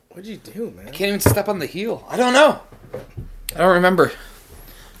What'd you do, man? I can't even step on the heel. I don't know. I don't remember.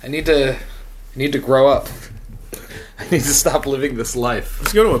 I need to grow up. I need to stop living this life.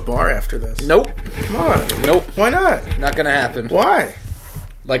 Let's go to a bar after this. Nope. Come on. Nope. Why not? Not gonna happen. Why?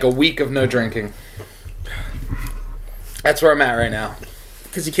 Like a week of no drinking. That's where I'm at right now.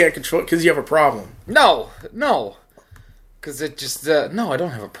 Because you can't control... Because you have a problem. No. Because it just... no, I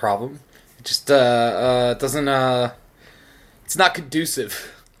don't have a problem. It just doesn't... It's not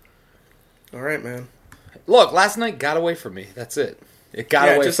conducive. All right, man. Look, last night got away from me. That's it. It got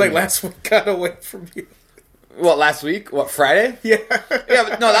away from me. Yeah, just like last week got away from you. What, last week? What, Friday? Yeah. Yeah,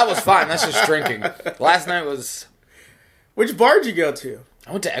 but no, that was fine. That's just drinking. Last night was... Which bar did you go to?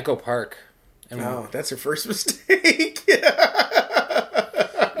 I went to Echo Park. Oh, that's your first mistake. Yeah,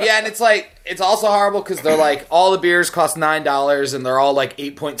 and it's also horrible because they're like, all the beers cost $9 and they're all like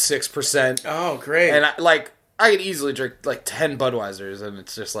 8.6%. Oh, great. And I could easily drink like 10 Budweisers and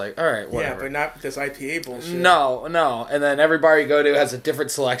it's just like, all right, whatever. Yeah, but not this IPA bullshit. No. And then every bar you go to has a different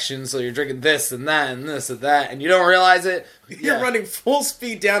selection, so you're drinking this and that and this and that, and you don't realize it. You're running full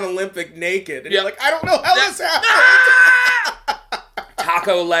speed down Olympic naked, and you're like, I don't know how this happened.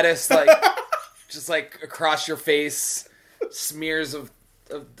 Taco lettuce, like, just like across your face, smears of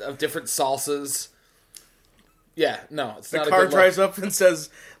different salsas. Yeah, no, it's not a good look. The car drives up and says,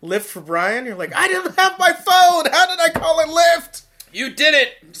 Lyft for Brian? You're like, I didn't have my phone! How did I call it Lyft? You did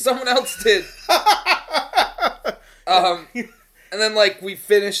it! Someone else did. And then, like, we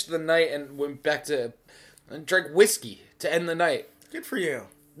finished the night and went back to... and drank whiskey to end the night. Good for you.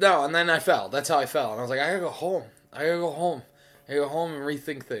 No, and then I fell. That's how I fell. And I was like, I gotta go home. I gotta go home and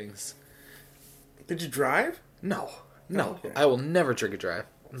rethink things. Did you drive? No. Oh, okay. I will never drink and drive.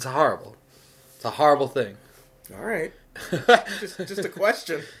 It's horrible. It's a horrible thing. All right. just a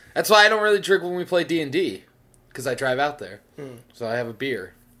question. That's why I don't really drink when we play D&D. Because I drive out there. So I have a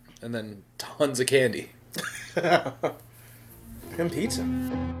beer. And then tons of candy. And pizza.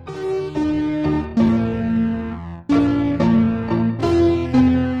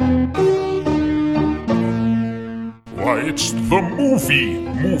 Why, it's the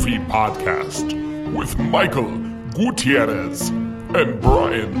Movie Podcast with Michael Gutierrez and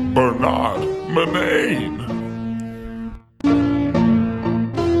Brian Bernard Manane.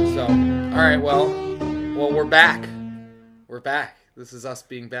 So, alright, well, we're back. We're back. This is us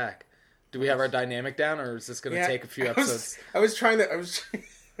being back. Do we have our dynamic down, or is this going to take a few episodes? I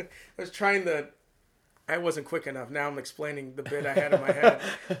wasn't quick enough. Now I'm explaining the bit I had in my head.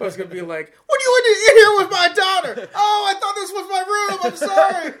 I was going to be like, what are you in here with my daughter? Oh, I thought this was my room. I'm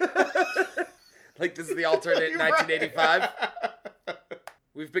sorry. Like this is the alternate 1985?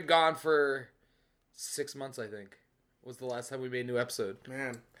 We've been gone for 6 months, I think. Was the last time we made a new episode.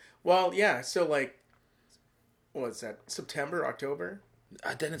 Man. Well, yeah. So, like, what is that? September, October?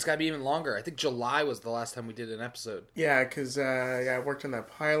 Then it's got to be even longer. I think July was the last time we did an episode. Yeah, because I worked on that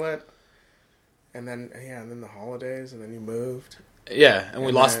pilot. And then the holidays, and then you moved. Yeah, and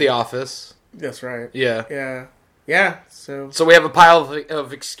we lost the office. That's right. Yeah. Yeah, so we have a pile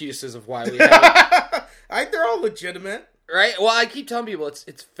of excuses of why we haven't. They're all legitimate. Right? Well, I keep telling people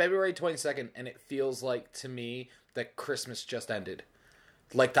it's February 22nd, and it feels like, to me, that Christmas just ended.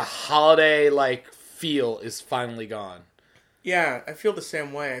 Like, the holiday, feel is finally gone. Yeah, I feel the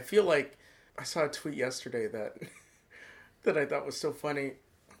same way. I feel like I saw a tweet yesterday that I thought was so funny.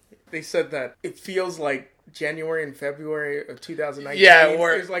 They said that it feels like January and February of 2019. Yeah,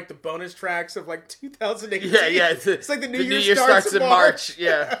 it's like the bonus tracks of 2018. Yeah. It's like the New Year starts in March.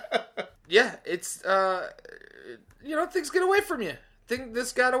 Yeah. Yeah, it's things get away from you.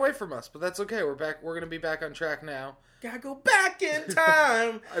 This got away from us, but that's okay. We're back. We're gonna be back on track now. Gotta go back in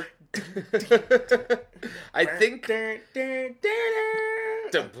time. I think I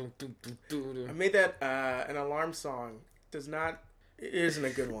made that an alarm song. It isn't a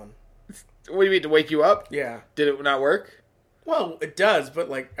good one. What do you mean, to wake you up? Yeah. Did it not work? Well, it does, but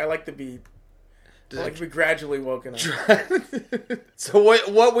I like to be gradually woken up. So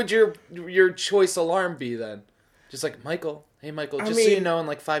what would your choice alarm be then? Just like, Michael, hey Michael, so you know,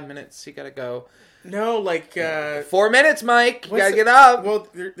 in 5 minutes you gotta go. No, 4 minutes, Mike. You gotta get up. Well,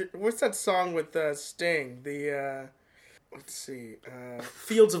 what's that song with Sting? Let's see,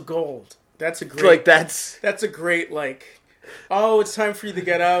 Fields of Gold. That's a great. That's a great oh, it's time for you to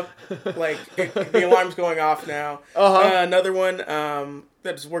get up. The alarm's going off now. Another one that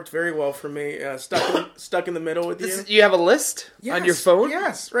has worked very well for me. Stuck in the middle with you. You have a list on your phone?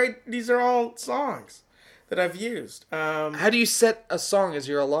 Yes, right. These are all songs that I've used. How do you set a song as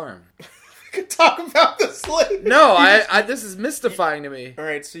your alarm? We could talk about this later. No, I this is mystifying to me. All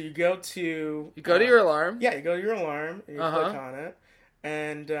right, so you go to your alarm. Yeah, you go to your alarm and you click on it,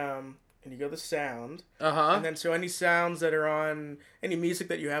 and you go to sound. Uh-huh. And then so any sounds that are on, any music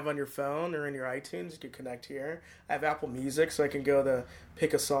that you have on your phone or in your iTunes, you can connect here. I have Apple Music, so I can go to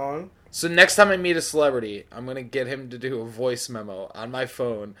pick a song. So next time I meet a celebrity, I'm going to get him to do a voice memo on my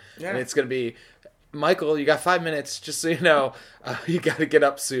phone. Yeah. And it's going to be, Michael, you got 5 minutes, just so you know, you got to get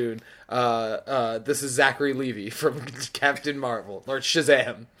up soon. This is Zachary Levi from Captain Marvel, or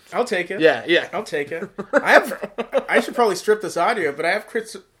Shazam. I'll take it. Yeah. I'll take it. I should probably strip this audio, but I have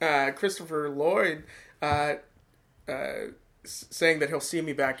Christopher Lloyd saying that he'll see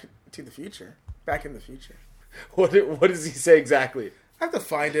me back in the future. What does he say exactly? I have to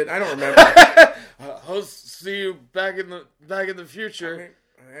find it. I don't remember. I'll see you back in the future.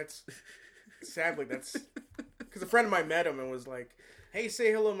 I mean, sadly that's because a friend of mine met him and was like, "Hey,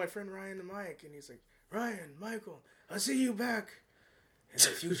 say hello, my friend Ryan and Mike," and he's like, "Ryan, Michael, I'll see you back in the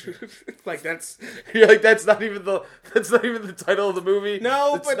future." Like that's you're like that's not even the title of the movie.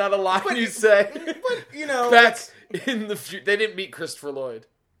 No, it's not a line you say. But you know, that's in the future. They didn't meet Christopher Lloyd.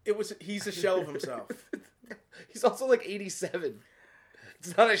 He's a shell of himself. He's also like 87.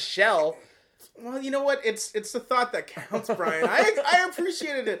 It's not a shell. Well, you know what? It's the thought that counts, Brian. I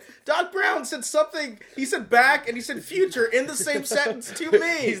appreciated it. Doc Brown said something. He said back and he said future in the same sentence to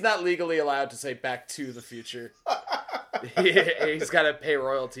me. He's not legally allowed to say back to the future. He's got to pay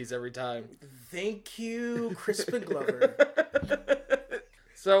royalties every time. Thank you, Crispin Glover.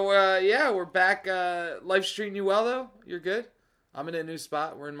 So, we're back. Life's treating you well, though? You're good? I'm in a new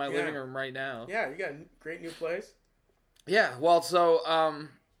spot. We're in my living room right now. Yeah, you got a great new place. Yeah, well, so,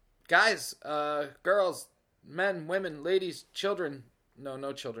 guys, girls, men, women, ladies, children.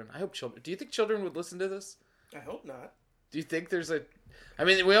 No children. I hope children. Do you think children would listen to this? I hope not. Do you think there's I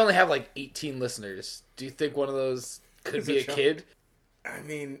mean, we only have like 18 listeners. Do you think one of those could be a kid? I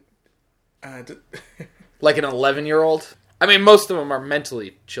mean, like an 11-year-old? I mean, most of them are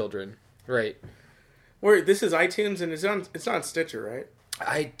mentally children, right? Wait, this is iTunes and it's on Stitcher, right?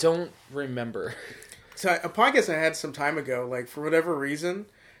 I don't remember. So a podcast I had some time ago, like for whatever reason,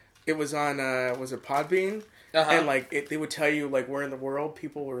 it was on was it Podbean? Uh-huh. And like they would tell you like where in the world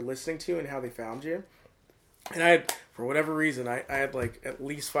people were listening to and how they found you. And I had, for whatever reason, I had like at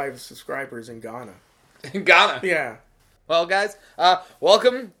least 5 subscribers in Ghana. In Ghana? Yeah. Well, guys,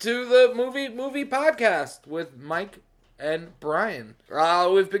 welcome to the movie podcast with Mike and Brian.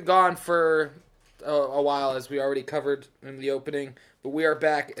 We've been gone for a while, as we already covered in the opening, but we are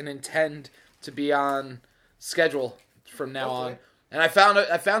back and intend to be on schedule from now on. And I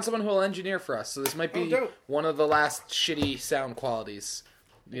found someone who will engineer for us, so this might be one of the last shitty sound qualities.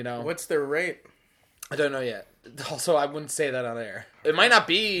 You know, what's their rate? I don't know yet. Also, I wouldn't say that on air. It might not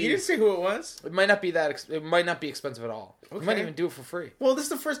be. You didn't say who it was. It might not be that. It might not be expensive at all. Okay. We might even do it for free. Well, this is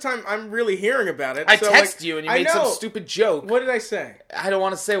the first time I'm really hearing about it. I texted you and you made some stupid joke. What did I say? I don't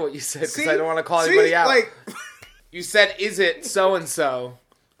want to say what you said because I don't want to call anybody out. Like, you said, "Is it so and so?"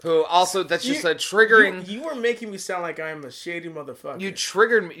 Who also, that's just a triggering... You were making me sound like I'm a shady motherfucker. You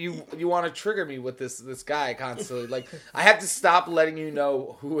triggered me. You want to trigger me with this guy constantly. Like, I have to stop letting you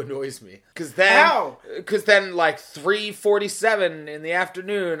know who annoys me. Because then, like, 3:47 in the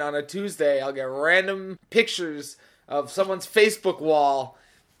afternoon on a Tuesday, I'll get random pictures of someone's Facebook wall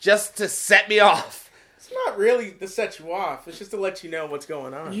just to set me off. It's not really to set you off. It's just to let you know what's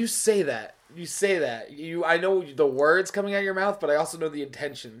going on. You say that. I know the words coming out of your mouth, but I also know the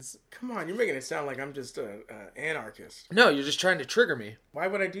intentions. Come on, you're making it sound like I'm just an anarchist. No, you're just trying to trigger me. Why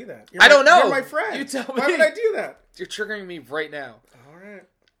would I do that? I don't know. You're my friend. You tell me. Why would I do that? You're triggering me right now. All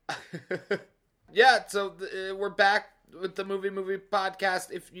right. Yeah, so we're back with the movie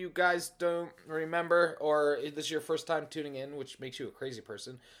podcast. If you guys don't remember, or if this is your first time tuning in, which makes you a crazy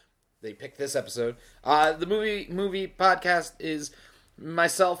person, they picked this episode. The movie podcast is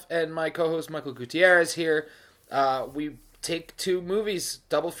myself and my co-host Michael Gutierrez here. We take 2 movies,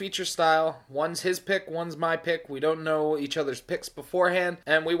 double feature style. One's his pick, one's my pick. We don't know each other's picks beforehand,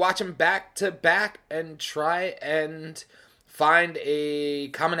 and we watch them back to back and try and find a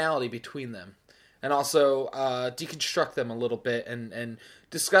commonality between them, and also deconstruct them a little bit and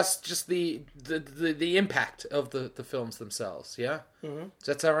discuss just the impact of the films themselves. Yeah? Mm-hmm. Does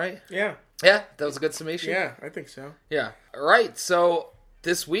that sound right? Yeah. Yeah? That was a good summation? Yeah, I think so. Yeah. All right. So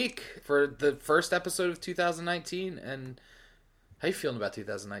this week, for the first episode of 2019, and how you feeling about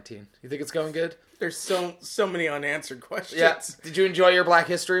 2019? You think it's going good? There's so many unanswered questions. Yeah. Did you enjoy your Black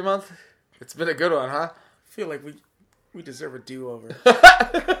History Month? It's been a good one, huh? I feel like we deserve a do-over.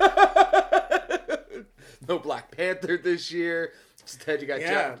 No Black Panther this year. Instead, you got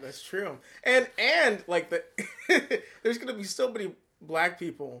that's true. And like there's gonna be so many black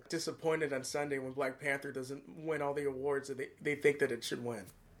people disappointed on Sunday when Black Panther doesn't win all the awards that they think that it should win.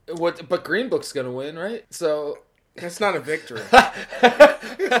 But Green Book's gonna win, right? So that's not a victory.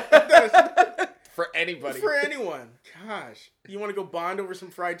 For anybody. For anyone. Gosh. You want to go bond over some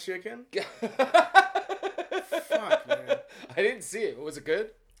fried chicken? Fuck, man. I didn't see it. Was it good?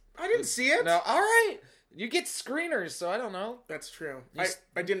 I didn't see it. No. All right. You get screeners, so I don't know. That's true.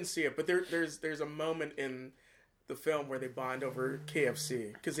 I didn't see it, but there's a moment in the film where they bond over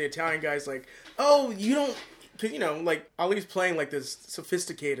KFC because the Italian guy's like, oh, you don't, because like Ali's playing like this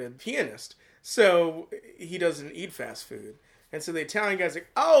sophisticated pianist, so he doesn't eat fast food. And so the Italian guy's like,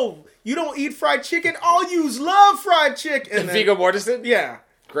 oh, you don't eat fried chicken? All yous love fried chicken. And Viggo Mortensen? Yeah.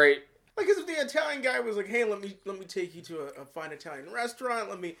 Great. Like, as if the Italian guy was like, hey, let me take you to a fine Italian restaurant.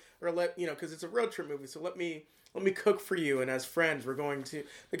 Because it's a road trip movie. So let me cook for you. And as friends, we're going to,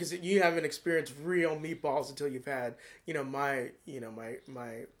 because you haven't experienced real meatballs until you've had, my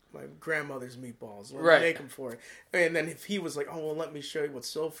grandmother's meatballs. Let me make them for you. And then if he was like, oh, well, let me show you what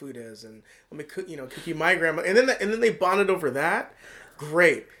soul food is, and let me cook you my grandma, and then they bonded over that.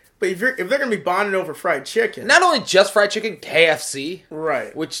 Great. But if they're gonna be bonded over fried chicken, not only just fried chicken, KFC,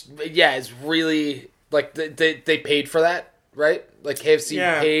 right? Which is really like they paid for that, right? Like KFC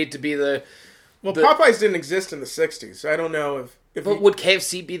paid to be the. Well, Popeyes didn't exist in the '60s, so I don't know if. But would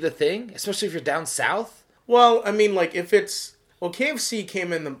KFC be the thing, especially if you're down south? Well, I mean, like if it's. Well, KFC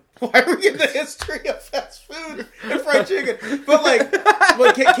came in the... Why are we in the history of fast food and fried chicken? But,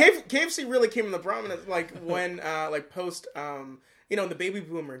 KFC really came in the prominence, when, post, the baby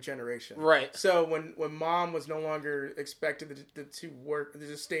boomer generation. Right. So, when mom was no longer expected to work, to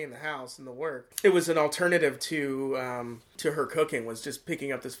just stay in the house and the work, it was an alternative to her cooking, was just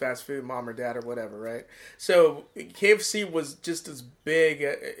picking up this fast food, mom or dad or whatever, right? So, KFC was just as big...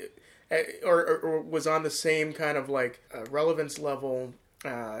 or was on the same kind of relevance level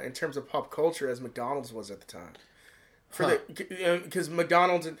in terms of pop culture as McDonald's was at the time. Because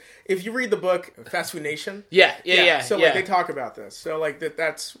McDonald's, if you read the book Fast Food Nation, so they talk about this. So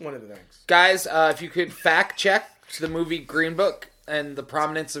that's one of the things. Guys, if you could fact check the movie Green Book and the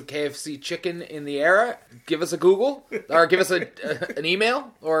prominence of KFC chicken in the era, give us a Google or give us an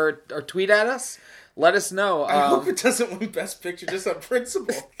email or tweet at us. Let us know. I hope it doesn't win Best Picture just on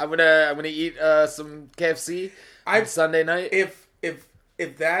principle. I'm gonna eat some KFC on Sunday night. If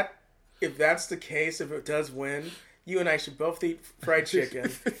that's the case, if it does win, you and I should both eat fried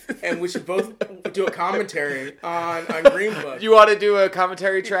chicken, and we should both do a commentary on Green Book. You want to do a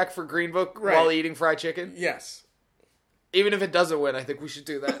commentary track for Green Book while eating fried chicken? Yes. Even if it doesn't win, I think we should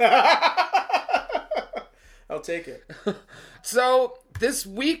do that. I'll take it. So, this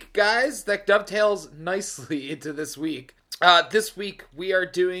week, guys, that dovetails nicely into this week. This week, we are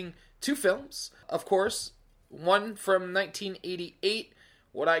doing two films, of course. One from 1988,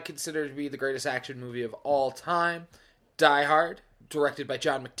 what I consider to be the greatest action movie of all time, Die Hard, directed by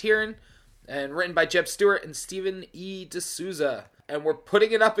John McTiernan, and written by Jeb Stewart and Stephen E. D'Souza. And we're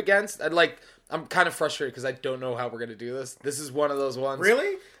putting it up against, I'm kind of frustrated because I don't know how we're going to do this. This is one of those ones.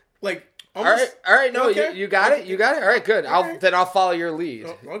 Really? Almost. All right. No, okay. you got it. You got it. All right, good. Then I'll follow your lead.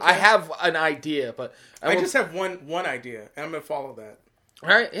 Oh, okay. I have an idea, but I just have one idea, and I'm gonna follow that. All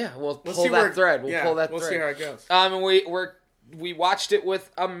right. Yeah. We'll pull that thread. We'll see how it goes. And we watched it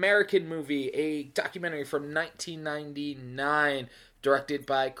with American Movie, a documentary from 1999, directed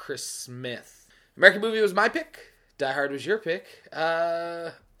by Chris Smith. American Movie was my pick. Die Hard was your pick.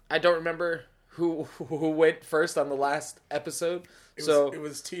 I don't remember who went first on the last episode. It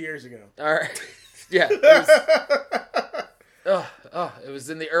was 2 years ago. All right. Yeah. It was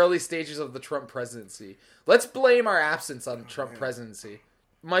in the early stages of the Trump presidency. Let's blame our absence on Trump presidency.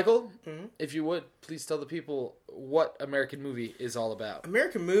 Michael, if you would, please tell the people what American Movie is all about.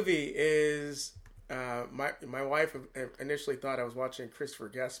 American Movie is... my wife initially thought I was watching a Christopher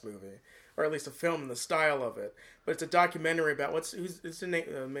Guest movie, or at least a film in the style of it. But it's a documentary about who's the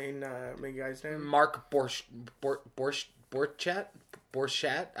name, main guy's name? Mark Borchardt?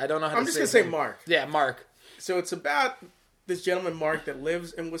 I don't know how to say it. I'm just going to say Mark. Yeah, Mark. So it's about this gentleman, Mark, that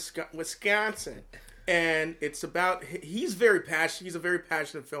lives in Wisconsin. And it's about, he's very passionate. He's a very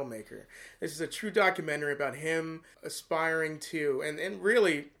passionate filmmaker. This is a true documentary about him aspiring to, and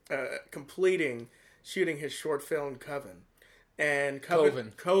really completing shooting his short film, Coven. And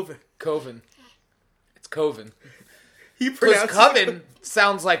Coven. It's Coven. Because Coven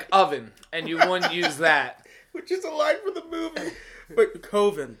sounds like oven, and you wouldn't use that. Which is a line for the movie. But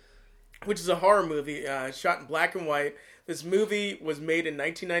Coven, which is a horror movie shot in black and white. This movie was made in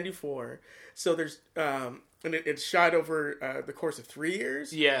 1994. So there's And it's shot over the course of 3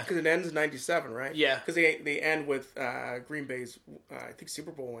 years. Yeah. Because it ends in 97, right? Yeah. Because they end with Green Bay's, I think,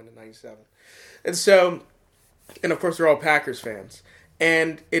 Super Bowl win in 97. And so, and of course, they're all Packers fans.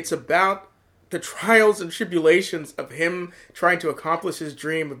 And it's about the trials and tribulations of him trying to accomplish his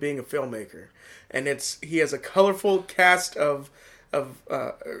dream of being a filmmaker. And he has a colorful cast of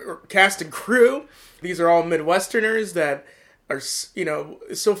cast and crew. These are all Midwesterners that are,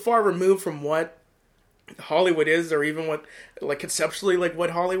 so far removed from what Hollywood is, or even what, like, conceptually, like, what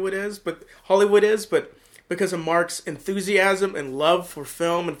Hollywood is, but because of Mark's enthusiasm and love for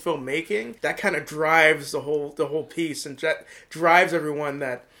film and filmmaking, that kind of drives the whole piece, and drives everyone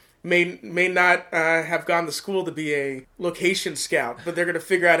that may not have gone to school to be a location scout, but they're going to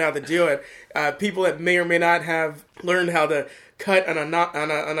figure out how to do it. People that may or may not have learned how to cut on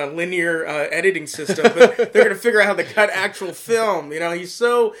a linear editing system, but they're going to figure out how to cut actual film. He's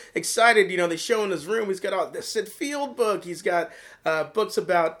so excited. They show in his room, he's got the Sid Field book. He's got books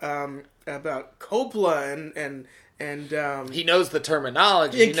about Coppola and he knows the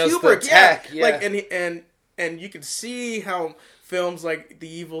terminology. He knows Kubrick, the tech. Yeah. Like and you can see how films like The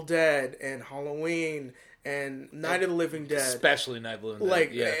Evil Dead and Halloween and Night of the Living Dead, especially Night of the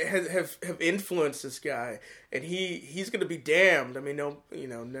Living Dead, have influenced this guy, and he's going to be damned. I mean, no,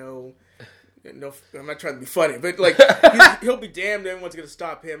 I'm not trying to be funny, but like he'll be damned. Everyone's going to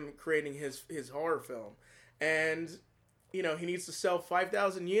stop him creating his horror film, and he needs to sell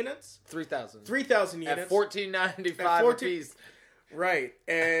 5,000 units, 3,000 units at $14.95 a piece. Right,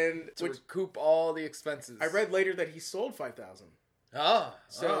 and to recoup all the expenses. I read later that he sold 5,000.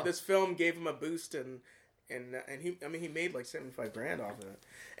 So this film gave him a boost, and he made like $75,000 off of it.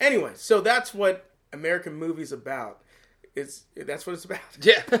 Anyway, so that's what American Movie's about. That's what it's about.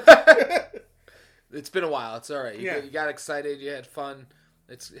 Yeah. It's been a while. It's all right. You got excited. You had fun.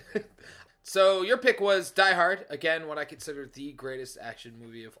 So your pick was Die Hard, again, what I consider the greatest action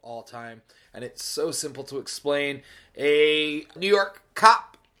movie of all time. And it's so simple to explain. A New York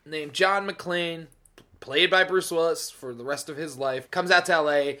cop named John McClane, played by Bruce Willis for the rest of his life, comes out to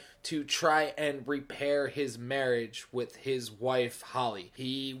LA to try and repair his marriage with his wife, Holly.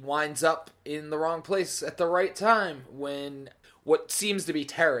 He winds up in the wrong place at the right time when what seems to be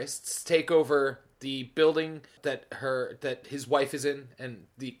terrorists take over the building that his wife is in, and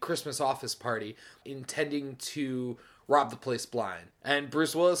the Christmas office party, intending to rob the place blind. And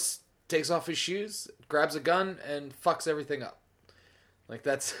Bruce Willis takes off his shoes, grabs a gun, and fucks everything up. Like,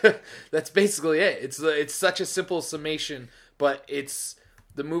 that's basically it. It's such a simple summation, but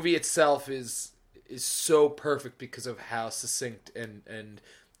the movie itself is so perfect because of how succinct and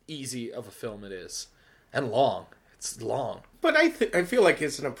easy of a film it is, and long. It's long. But I feel like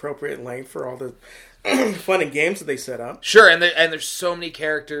it's an appropriate length for all the fun and games that they set up. Sure, and there's so many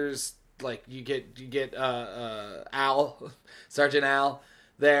characters. Like you get Al, Sergeant Al.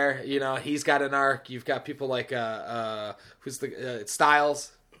 There, he's got an arc. You've got people like who's the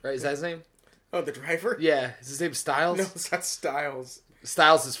Styles, right? Is that his name? Oh, the driver. Yeah, is his name Styles? No, it's not Styles.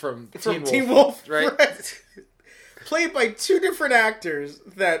 Styles is from Teen Wolf, right? Played by two different actors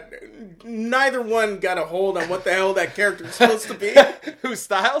that neither one got a hold on what the hell that character is supposed to be. Who,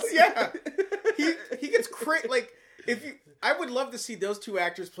 Styles? Yeah, he gets crazy. Like, I would love to see those two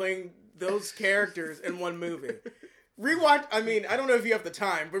actors playing those characters in one movie. Rewatch. I mean, I don't know if you have the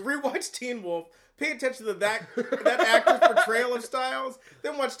time, but rewatch Teen Wolf. Pay attention to that actor's portrayal of Styles.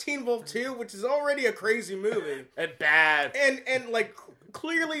 Then watch Teen Wolf 2, which is already a crazy movie and bad, and like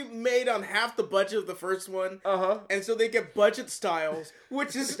clearly made on half the budget of the first one. And so they get budget Styles,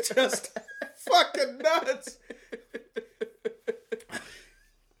 which is just fucking nuts.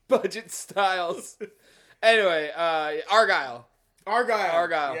 Budget Styles. Anyway, Argyle.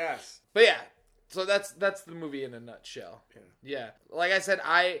 Yes. But yeah, so that's the movie in a nutshell. Yeah. Like I said,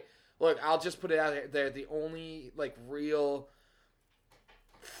 I'll just put it out there. The only real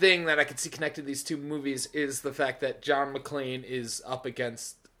thing that I could see connected these two movies is the fact that John McClane is up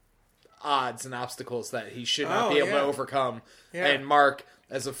against odds and obstacles that he should not be able to overcome. Yeah. And Mark,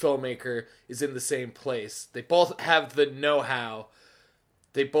 as a filmmaker, is in the same place. They both have the know-how.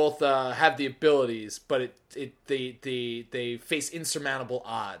 They both have the abilities, but they face insurmountable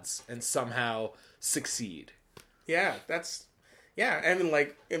odds and somehow succeed. Yeah,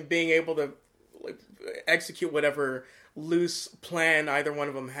 and being able to execute whatever loose plan either one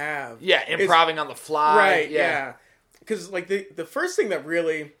of them have. Yeah, improvising on the fly. Right, yeah. Because the first thing that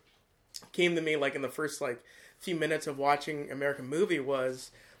really came to me in the first few minutes of watching American Movie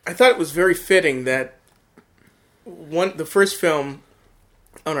was I thought it was very fitting that the first film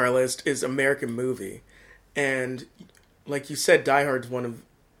on our list is American Movie, and like you said, Die Hard's one of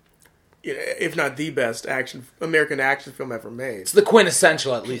if not the best American action film ever made. It's the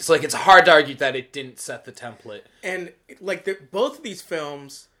quintessential, at least. Like, it's hard to argue that it didn't set the template. And like both of these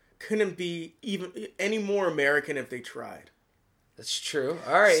films couldn't be even any more American if they tried. That's true.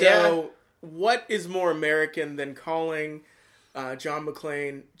 All right. So what is more American than calling John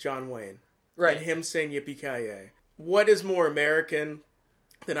McClane John Wayne? Right. And him saying yippee-ki-yay. What is more American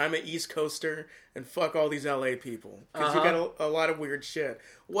than I'm an East Coaster and fuck all these LA people? Because you got a lot of weird shit.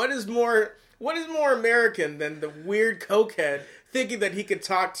 What is more American than the weird cokehead thinking that he could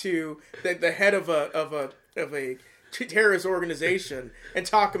talk to the head of a terrorist organization and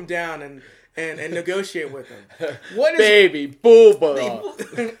talk him down and negotiate with him? What is baby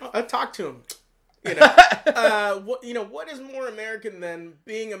booba? I talk to him. What is more American than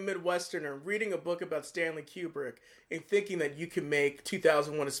being a Midwesterner, reading a book about Stanley Kubrick, and thinking that you can make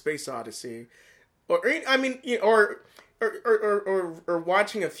 2001: A Space Odyssey, or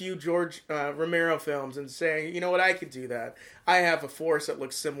watching a few George Romero films and saying, you know what, I could do that. I have a force that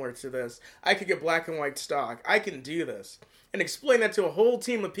looks similar to this. I could get black and white stock. I can do this, and explain that to a whole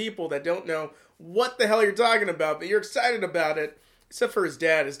team of people that don't know what the hell you're talking about, but you're excited about it. Except for his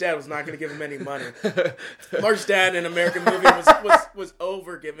dad. His dad was not going to give him any money. Mark's dad in American movie was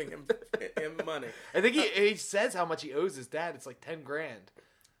over giving him money. I think he says how much he owes his dad. It's like $10,000.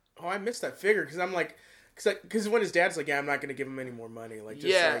 Oh, I missed that figure because I'm like, because when his dad's like, yeah, I'm not going to give him any more money. Like,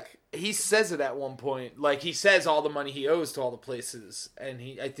 just like he says it at one point. Like, he says all the money he owes to all the places, and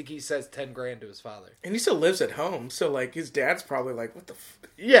I think he says $10,000 to his father. And he still lives at home, so like his dad's probably like, what the?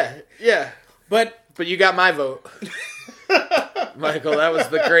 Yeah. But you got my vote. Michael, that was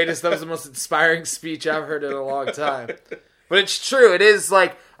the greatest, that was the most inspiring speech I've heard in a long time. But it's true, it is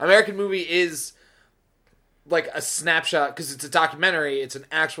like, American movie is like a snapshot, because it's a documentary, it's an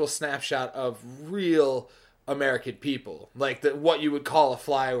actual snapshot of real American people. Like, what you would call a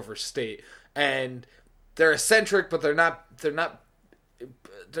flyover state. And they're eccentric, but they're not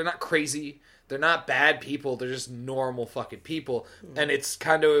crazy. They're not bad people, they're just normal fucking people. And it's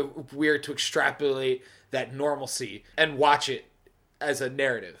kind of weird to extrapolate that normalcy and watch it as a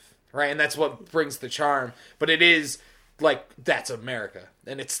narrative, right? And that's what brings the charm. But it is like, that's America.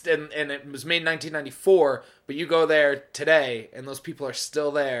 And it was made in 1994, but you go there today and those people are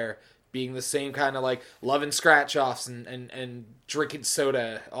still there, being the same kind of like loving scratch offs and drinking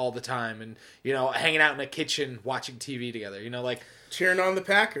soda all the time, and hanging out in a kitchen watching TV together, like cheering on the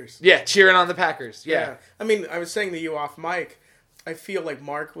Packers. Yeah, cheering on the Packers. Yeah. I mean, I was saying to you off mic, I feel like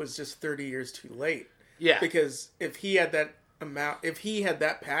Mark was just 30 years too late. Yeah. Because if he had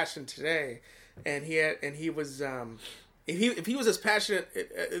that passion today, and he was as passionate,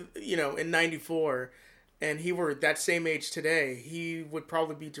 in '94, and he were that same age today, he would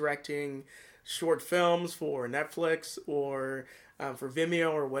probably be directing short films for Netflix or for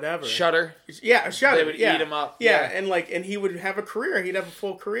Vimeo or whatever. Shudder. Yeah, Shudder. They would eat him up. Yeah, and he would have a career. He'd have a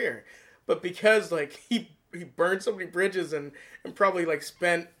full career. But because he burned so many bridges and probably like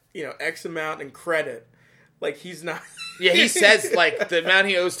spent X amount in credit, like he's not. Yeah, he says like the amount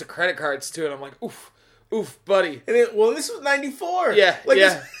he owes to credit cards too, and I'm like, oof, buddy. And this was '94. Yeah,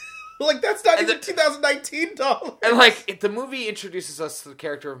 like that's not even 2019 dollars. And like the movie introduces us to the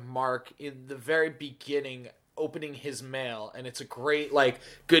character of Mark in the very beginning, opening his mail, and it's a great like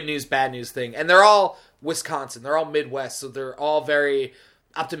good news, bad news thing. And they're all Wisconsin, they're all Midwest, so they're all very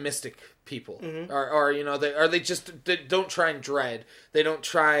optimistic people. Mm-hmm. Or they don't try and dread. They don't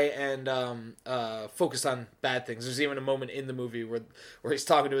try and focus on bad things. There's even a moment in the movie where he's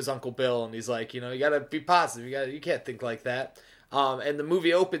talking to his Uncle Bill, and he's like, you gotta be positive. You can't think like that. And the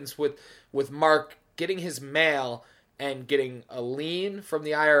movie opens with Mark getting his mail and getting a lien from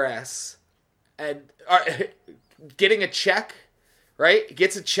the IRS and getting a check, right? He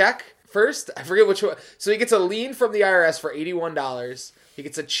gets a check first. I forget which one. So he gets a lien from the IRS for $81. He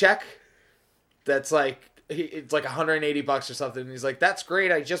gets a check that's like, it's like $180 or something. And he's like, that's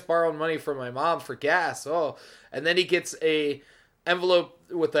great. I just borrowed money from my mom for gas. Oh, and then he gets a envelope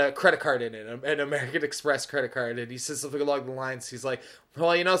with a credit card in it, an American Express credit card, and he says something along the lines, he's like,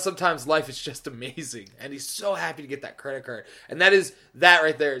 well, sometimes life is just amazing, and he's so happy to get that credit card. And that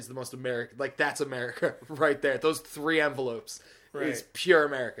right there is the most American, like, that's America right there. Those 3 envelopes is pure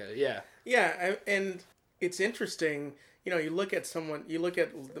America. Yeah, and it's interesting, you look at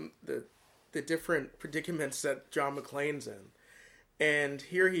the different predicaments that John McClane's in, and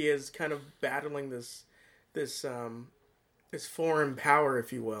here he is kind of battling this foreign power,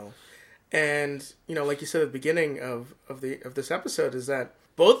 if you will. And, like you said at the beginning of this episode, is that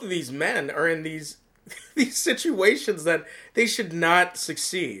both of these men are in these situations that they should not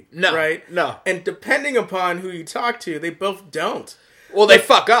succeed. No. Right? No. And depending upon who you talk to, they both don't. Well, they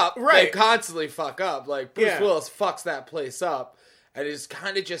fuck up. Right. They constantly fuck up. Like, Bruce Yeah. Willis fucks that place up and is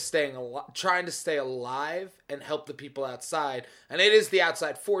kind of just trying to stay alive and help the people outside. And it is the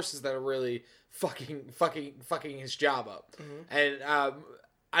outside forces that are really fucking his job up. Mm-hmm. And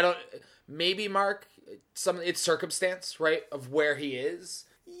I don't... Maybe, Mark, it's circumstance, right, of where he is.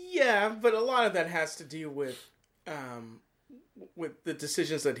 Yeah, but a lot of that has to do with the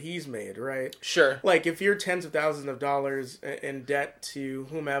decisions that he's made, right? Sure. Like, if you're tens of thousands of dollars in debt to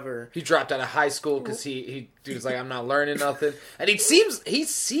whomever... He dropped out of high school because he was like, I'm not learning nothing. And he seems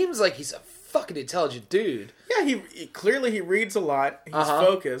like he's a fucking intelligent dude. Yeah, he clearly he reads a lot. He's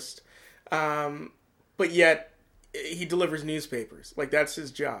focused. But yet, he delivers newspapers. Like, that's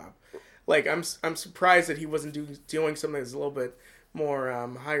his job. Like, I'm surprised that he wasn't doing something that's a little bit more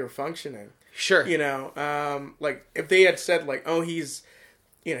higher functioning. Sure. You know, like, if they had said, like, oh, he's,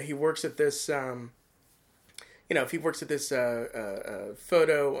 you know, he works at this, you know, if he works at this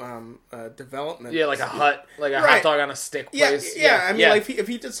photo development. Yeah, like a hut, like a Right. hot dog on a stick place. Yeah. I mean, like, if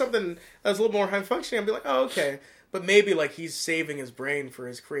he did something that was a little more high functioning, I'd be like, oh, okay. But maybe, like, he's saving his brain for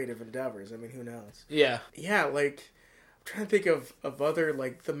his creative endeavors. I mean, who knows? Yeah. Yeah, like... I'm trying to think of other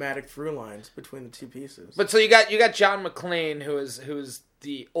like thematic through lines between the two pieces. But so you got John McClane, who is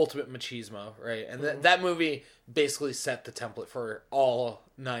the ultimate machismo, right? And that movie basically set the template for all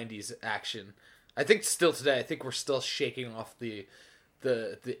 '90s action. I think still today, I think we're still shaking off the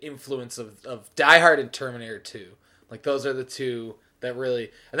influence of Die Hard and Terminator 2. Like those are the two that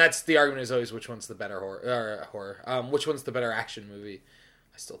really, and that's the argument is always which one's the better horror, which one's the better action movie.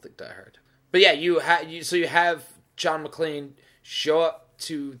 I still think Die Hard. But yeah, you have John McClane show up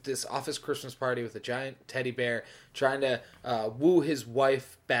to this office Christmas party with a giant teddy bear, trying to woo his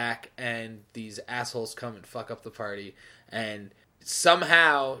wife back, and these assholes come and fuck up the party. And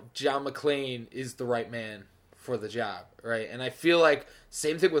somehow John McClane is the right man for the job, right? And I feel like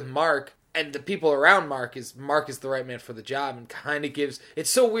same thing with Mark and the people around Mark is the right man for the job, and kind of gives.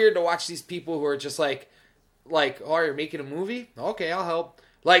 It's so weird to watch these people who are just like, oh, you're making a movie? Okay, I'll help.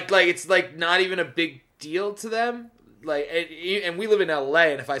 Like it's like not even a big deal to them. Like, and we live in LA,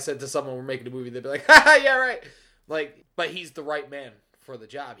 and if I said to someone we're making a movie, they'd be like, haha, yeah, right. Like, but he's the right man for the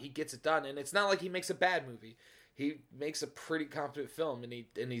job. He gets it done, and it's not like he makes a bad movie. He makes a pretty competent film, and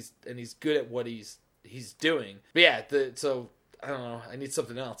he's good at what he's doing. But yeah, so I don't know. I need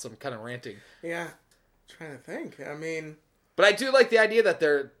something else. I'm kind of ranting. Yeah, I'm trying to think. I mean, but I do like the idea that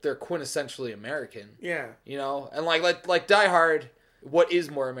they're quintessentially American. Yeah, you know, and like Die Hard. What is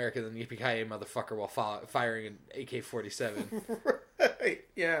more American than yippee-ki-yay motherfucker while firing an AK-47? Right.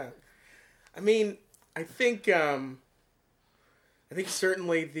 Yeah. I mean, I think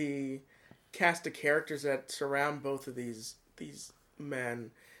certainly the cast of characters that surround both of these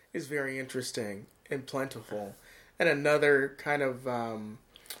men is very interesting and plentiful, and another kind of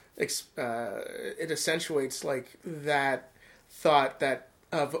it accentuates like that thought that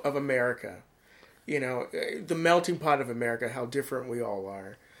of America. You know, the melting pot of America, how different we all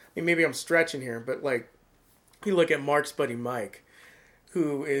are. I mean, maybe I'm stretching here, but like, you look at Mark's buddy Mike,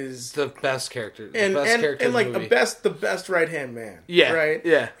 who is the best character, and like the best right hand man. Yeah, right.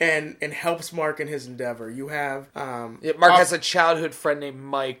 Yeah, and helps Mark in his endeavor. You have Mark has a childhood friend named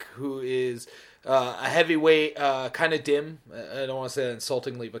Mike who is a heavyweight, kind of dim. I don't want to say that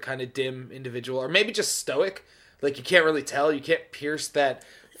insultingly, but kind of dim individual, or maybe just stoic. Like you can't really tell. You can't pierce that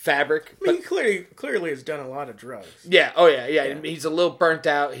fabric. I mean, he clearly has done a lot of drugs. Yeah. Oh yeah. He's a little burnt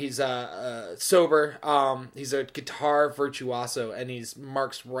out. He's sober. He's a guitar virtuoso, and he's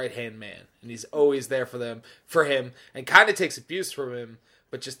Mark's right hand man, and he's always there for him, and kind of takes abuse from him,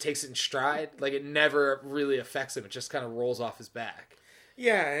 but just takes it in stride. Like it never really affects him. It just kind of rolls off his back.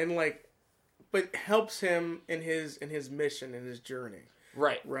 Yeah, and like, but helps him in his mission, in his journey.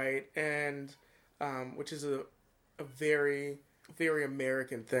 Right, and which is a very, very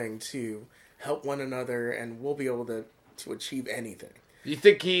American thing, to help one another, and we'll be able to achieve anything. You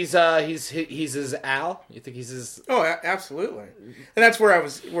think he's his Al? You think he's his? Oh, absolutely. And that's where I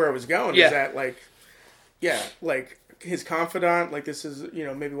was going. Yeah. Is that like his confidant? Like, this is, you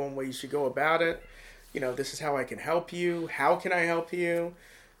know, maybe one way you should go about it. You know, this is how I can help you. How can I help you?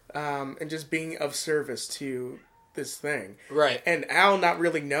 And just being of service to this thing. Right. And Al not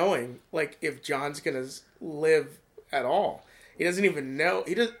really knowing like if John's gonna live at all. He doesn't even know.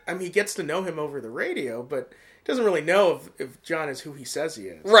 He gets to know him over the radio, but he doesn't really know if John is who he says he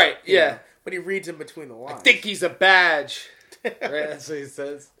is. Right, yeah. Know? But he reads in between the lines. I think he's a badge. Right, that's what he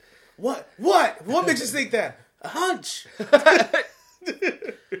says. What? What makes you think that? A hunch.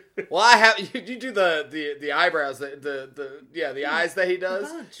 Well, I have you do the eyebrows, the eyes that he does.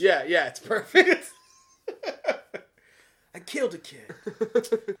 A hunch. Yeah, it's perfect. I killed a kid.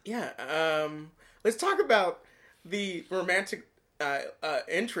 Yeah. Let's talk about the romantic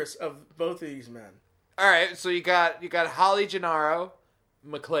interests of both of these men. All right, so you got Holly Gennaro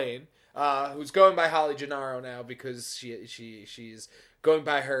McLean, who's going by Holly Gennaro now because she's going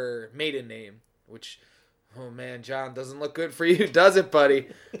by her maiden name, which, oh man, John, doesn't look good for you, does it, buddy?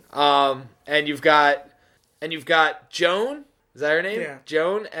 And you've got Joan. Is that her name? Yeah.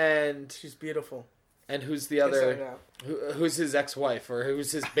 Joan, and she's beautiful. And who's the other? Who's his ex-wife, or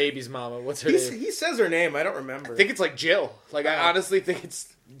who's his baby's mama? What's her name? He says her name. I don't remember. I think it's like Jill. Like I honestly think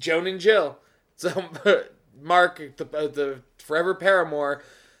it's Joan and Jill. So Mark, the forever paramour,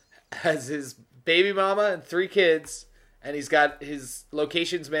 has his baby mama and 3 kids, and he's got his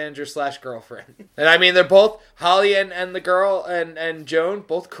locations manager / girlfriend. And I mean, they're both Holly and the girl and Joan,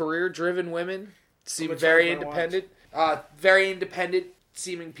 both career-driven women, seem very independent. Very independent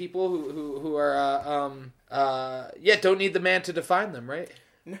seeming people who are don't need the man to define them, right?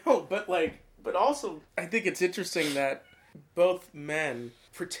 No, but also I think it's interesting that both men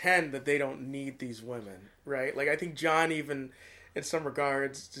pretend that they don't need these women, right? Like I think John even in some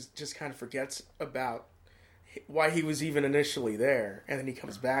regards just kind of forgets about why he was even initially there, and then he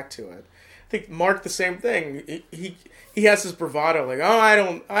comes back to it. I think Mark the same thing. He has this bravado, like,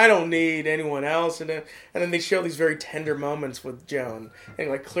 oh, I don't need anyone else, and then they show these very tender moments with Joan, and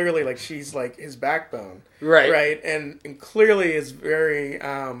like clearly like she's like his backbone, right, and clearly is very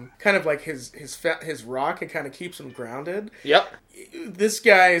kind of like his rock and kind of keeps him grounded. Yep. This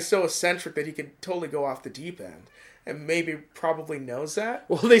guy is so eccentric that he could totally go off the deep end. And maybe probably knows that.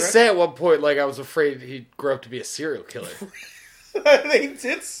 Well, they say at one point, like, I was afraid he'd grow up to be a serial killer. They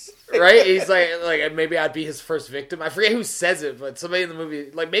did say right? He's like, maybe I'd be his first victim. I forget who says it, but somebody in the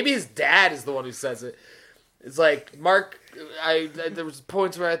movie, like, maybe his dad is the one who says it. It's like, Mark, there was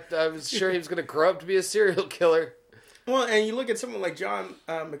points where I was sure he was going to grow up to be a serial killer. Well, and you look at someone like John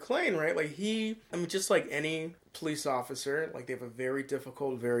McClane, right? Like just like any police officer, like they have a very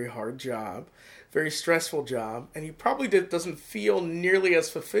difficult, very hard job, very stressful job, and he probably doesn't feel nearly as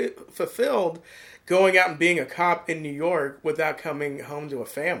fulfilled going out and being a cop in New York without coming home to a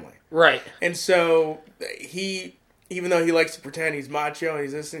family. Right. And so even though he likes to pretend he's macho and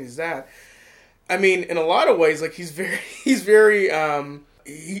he's this and he's that, I mean, in a lot of ways, like his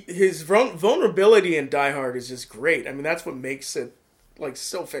vulnerability in Die Hard is just great. I mean, that's what makes it like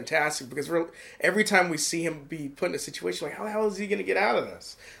so fantastic, because every time we see him be put in a situation, like how the hell is he going to get out of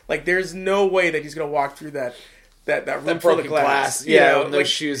this? Like, there's no way that he's going to walk through that room full of glass. Yeah, with no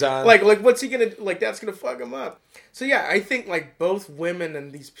shoes on. Like what's he going to, like, that's going to fuck him up. So yeah, I think like both women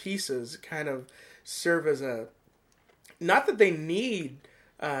in these pieces kind of serve as not that they need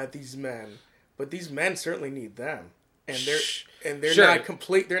these men, but these men certainly need them. And they're sure. not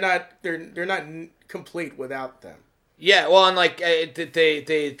complete. They're not complete without them. Yeah, well, and like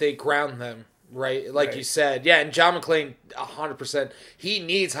they ground them, right? Like you said, yeah. And John McClane, 100%, he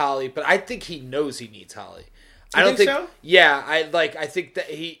needs Holly, but I think he knows he needs Holly. I don't think so. Yeah, I think that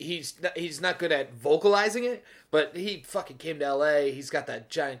he's not good at vocalizing it, but he fucking came to LA. He's got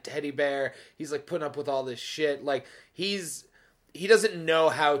that giant teddy bear. He's like putting up with all this shit. Like he doesn't know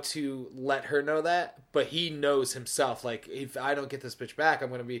how to let her know that, but he knows himself. Like, if I don't get this bitch back, I'm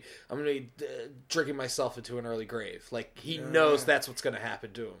gonna be drinking myself into an early grave. Like, he knows that's what's gonna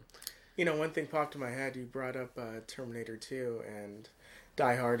happen to him. You know, one thing popped in my head. You brought up Terminator 2 and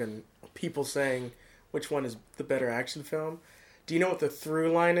Die Hard, and people saying which one is the better action film. Do you know what the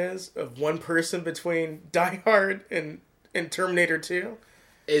through line is of one person between Die Hard and Terminator 2?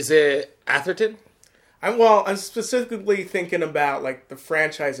 Is it Atherton? I'm specifically thinking about, like, the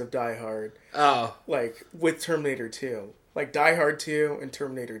franchise of Die Hard. Oh. Like, with Terminator 2. Like, Die Hard 2 and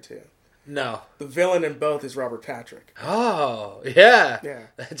Terminator 2. No. The villain in both is Robert Patrick. Oh, yeah. Yeah.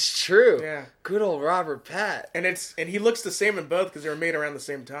 That's true. Yeah. Good old Robert Pat. And he looks the same in both because they were made around the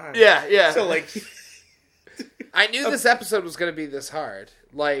same time. Yeah, yeah. So, like... I knew this episode was going to be this hard.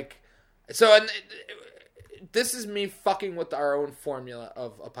 Like, so... And, this is me fucking with our own formula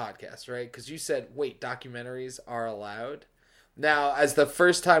of a podcast, right? Because you said, wait, documentaries are allowed? Now, as the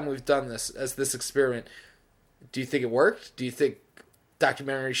first time we've done this, as this experiment, do you think it worked? Do you think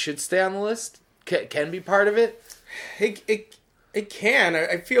documentaries should stay on the list? Can be part of it? It can.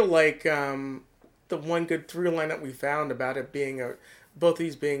 I feel like the one good through line that we found about it being both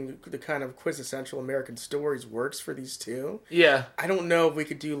these being the kind of quintessential American stories works for these two. Yeah. I don't know if we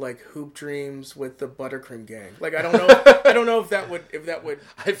could do like Hoop Dreams with the Buttercream Gang. Like, I don't know. I don't know if that would.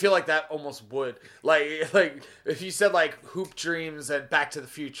 I feel like that almost would. Like if you said like Hoop Dreams and Back to the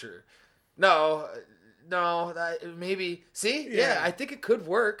Future. No, maybe. See? Yeah, I think it could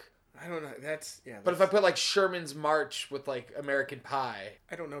work. I don't know. That's yeah. But if I put like Sherman's March with like American Pie,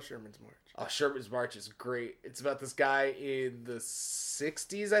 I don't know Sherman's March. Oh, Sherman's March is great. It's about this guy in the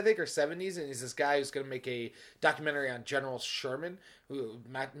 60s, I think, or 70s, and he's this guy who's going to make a documentary on General Sherman, who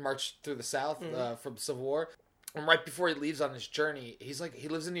marched through the South from the Civil War. And right before he leaves on his journey, he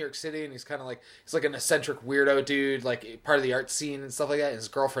lives in New York City, and he's like an eccentric weirdo dude, like part of the art scene and stuff like that, and his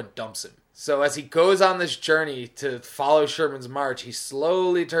girlfriend dumps him. So as he goes on this journey to follow Sherman's March, he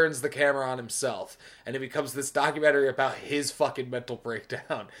slowly turns the camera on himself, and it becomes this documentary about his fucking mental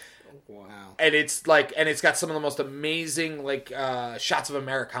breakdown. Wow. And it's got some of the most amazing shots of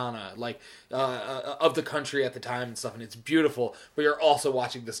Americana, of the country at the time and stuff, and it's beautiful, but you're also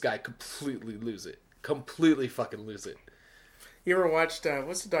watching this guy completely lose it. Completely fucking lose it. You ever watched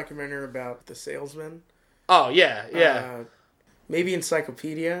what's the documentary about the salesman? Oh yeah. Maybe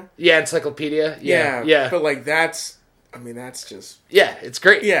Encyclopedia. Yeah, Encyclopedia. Yeah. But that's just it's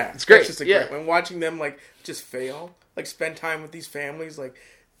great. Yeah, it's great. That's just great. When watching them just fail, spend time with these families,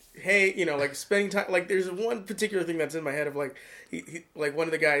 hey, spending time. There's one particular thing that's in my head of he one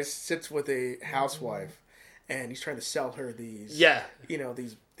of the guys sits with a housewife, and he's trying to sell her these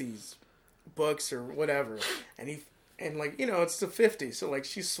these books or whatever, and it's the 50s, so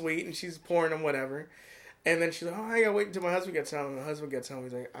she's sweet and she's pouring them whatever, and then she's like, oh, I gotta wait until my husband gets home. And my husband gets home,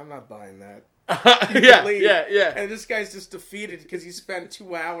 he's like, I'm not buying that. Yeah. And this guy's just defeated because he spent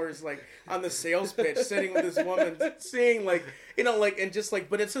 2 hours on the sales pitch, sitting with this woman, seeing and just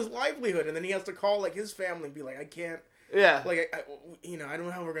but it's his livelihood, and then he has to call his family and be like, I can't. Yeah. I don't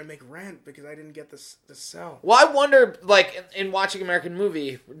know how we're gonna make rent because I didn't get this sell. Well, I wonder, in watching American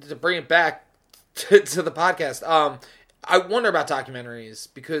Movie, to bring it back to the podcast, I wonder about documentaries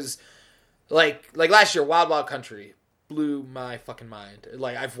because, last year, Wild Wild Country blew my fucking mind.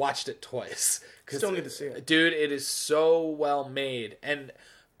 I've watched it twice. Still need to see it. Dude, it is so well made.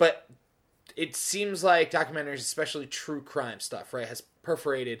 But it seems like documentaries, especially true crime stuff, right, has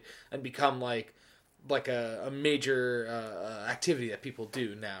perforated and become a major activity that people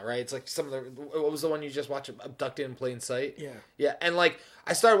do now, right? It's some of what was the one you just watched, Abducted in Plain Sight? Yeah. And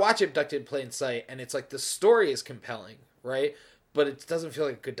I started watching Abducted in Plain Sight, and it's the story is compelling, right? But it doesn't feel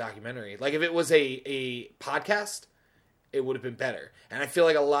like a good documentary. If it was a podcast, it would have been better. And I feel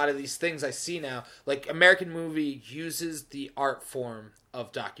like a lot of these things I see now, American Movie uses the art form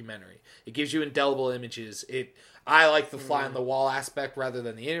of documentary. It gives you indelible images. I like the fly on the wall aspect rather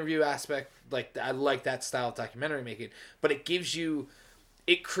than the interview aspect. I like that style of documentary making. But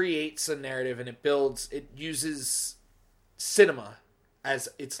it creates a narrative, and it uses cinema as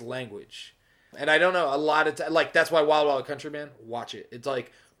its language. And I don't know, a lot of that's why Wild Wild Country, man, watch it. It's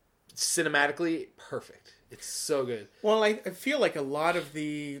cinematically perfect. It's so good. Well, I feel like a lot of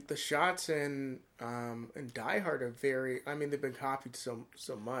the shots in Die Hard are very. They've been copied so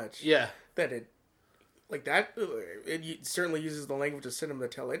much. Yeah. That it certainly uses the language of cinema to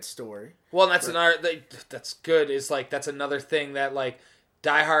tell its story. Well, and that's good. That's another thing that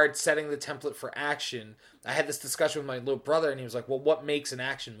Die Hard setting the template for action. I had this discussion with my little brother, and he was like, "Well, what makes an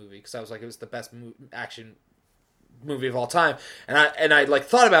action movie?" Because I was like, "It was the best action movie of all time," and I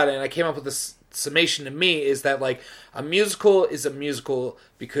thought about it, and I came up with this summation to me is that a musical is a musical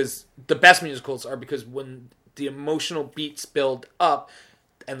because the best musicals are because when the emotional beats build up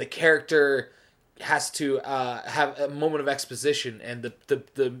and the character has to have a moment of exposition and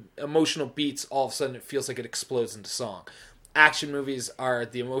the emotional beats, all of a sudden it feels like it explodes into song. Action movies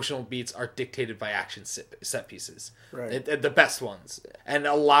the emotional beats are dictated by action set pieces, right? The best ones. And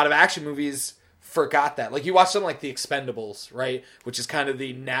a lot of action movies forgot that. You watch something like The Expendables, right? Which is kind of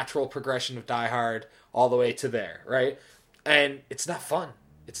the natural progression of Die Hard all the way to there, right? And it's not fun.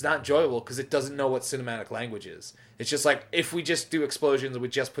 It's not enjoyable because it doesn't know what cinematic language is. It's just if we just do explosions and we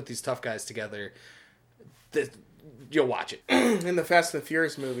just put these tough guys together, you'll watch it. In the Fast and the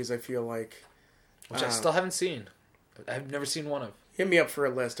Furious movies, I feel like... Which I still haven't seen. I've never seen one of. Hit me up for a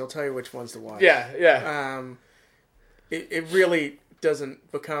list. I'll tell you which ones to watch. Yeah. It really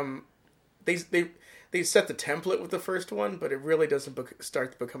doesn't become... They set the template with the first one, but it really doesn't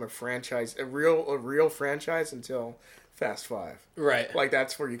start to become a franchise, a real franchise until Fast 5. Right.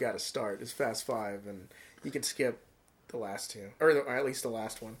 That's where you got to start, is Fast 5, and you can skip the last two, or at least the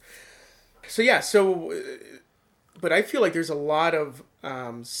last one. So yeah, but I feel like there's a lot of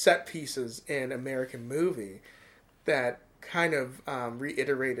set pieces in American Movie that kind of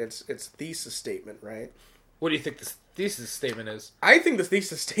reiterate its thesis statement, right? What do you think this thesis statement is? I think the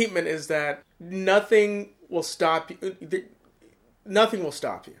thesis statement is that nothing will stop you. Nothing will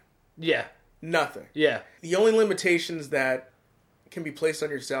stop you. Yeah. Nothing. Yeah. The only limitations that can be placed on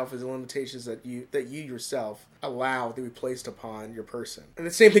yourself is the limitations that you yourself allow to be placed upon your person. And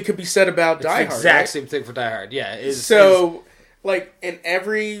the same thing could be said about Die Hard. Exact same thing for Die Hard. Yeah. Like, in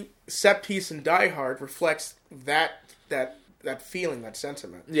every set piece in Die Hard reflects that feeling, that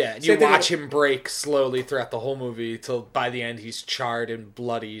sentiment. Yeah, and you watch him break slowly throughout the whole movie till by the end he's charred and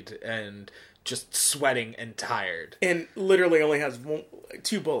bloodied and just sweating and tired. And literally only has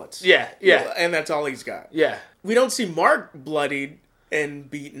 2 bullets. Yeah. And that's all he's got. Yeah. We don't see Mark bloodied and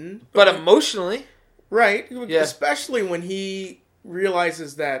beaten. But emotionally. Right. Yeah. Especially when he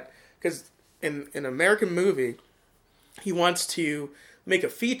realizes that, because in an American movie, he wants to make a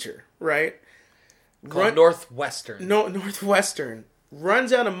feature, right? Called Northwestern. Northwestern.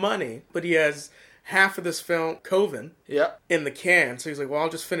 Runs out of money, but he has half of this film, Coven, in the can. So he's like, well, I'll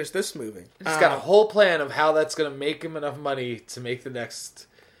just finish this movie. He's got a whole plan of how that's going to make him enough money to make the next...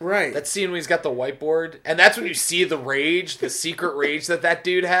 Right. That scene when he's got the whiteboard. And that's when you see the rage, the secret rage that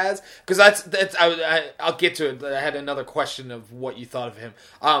dude has. Because I'll get to it. I had another question of what you thought of him.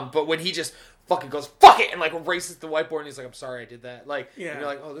 But when he just... fucking goes, fuck it, and like erases the whiteboard, and he's like, I'm sorry I did that. Like, and you're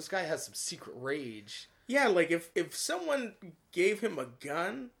like, oh, this guy has some secret rage. Yeah, like if someone gave him a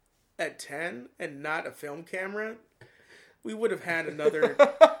gun at 10 and not a film camera, we would have had another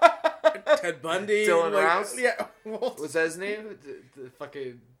Ted Bundy. Dylan Rouse? Yeah. Well, was that his name?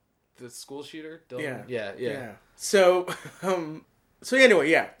 The school shooter? Dylan? Yeah. So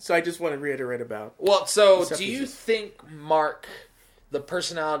anyway, so I just want to reiterate about... Well, so do you think Mark, the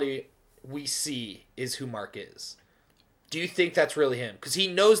personality... we see is who Mark is? Do you think that's really him? Because he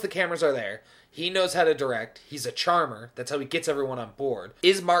knows the cameras are there. He knows how to direct. He's a charmer. That's how he gets everyone on board.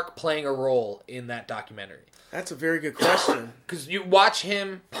 Is Mark playing a role in that documentary? That's a very good question. Because you watch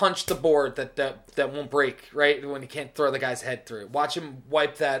him punch the board that won't break, right? When he can't throw the guy's head through. Watch him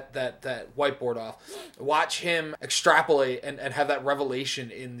wipe that whiteboard off. Watch him extrapolate and have that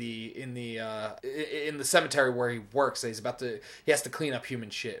revelation in the cemetery where he works. That he has to clean up human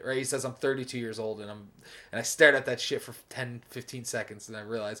shit, right? He says, I'm 32 years old and I stared at that shit for 10, 15 seconds and I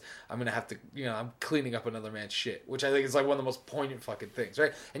realized I'm going to have to, I'm cleaning up another man's shit, which I think is like one of the most poignant fucking things,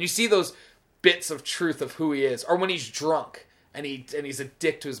 right? And you see those bits of truth of who he is, or when he's drunk and he's a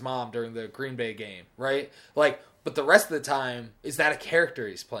dick to his mom during the Green Bay game, right? Like, but the rest of the time, is that a character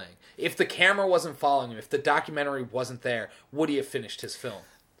he's playing? If the camera wasn't following him, if the documentary wasn't there, would he have finished his film?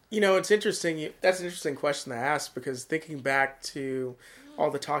 It's interesting. That's an interesting question to ask, because thinking back to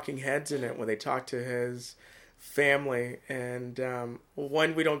all the talking heads in it when they talk to his family, and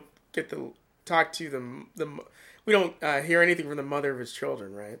when we don't get to talk to them, we don't hear anything from the mother of his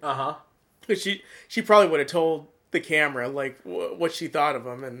children, right? Uh-huh. She probably would have told the camera like what she thought of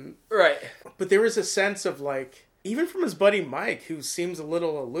him, and right. But there was a sense of like, even from his buddy Mike, who seems a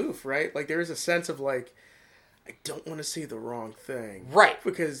little aloof, right? Like there is a sense of like, I don't want to say the wrong thing, right?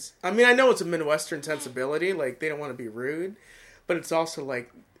 Because I know it's a Midwestern sensibility, like they don't want to be rude, but it's also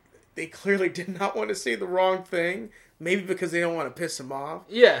like they clearly did not want to say the wrong thing. Maybe because they don't want to piss him off.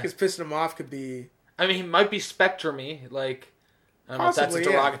 Yeah, because pissing him off could be. He might be spectrum-y, like. I don't know if that's a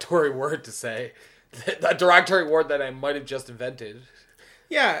derogatory word to say. A derogatory word that I might have just invented.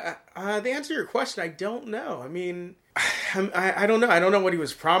 Yeah, the answer to your question, I don't know. I don't know. I don't know what he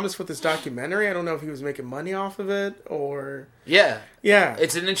was promised with this documentary. I don't know if he was making money off of it or... Yeah.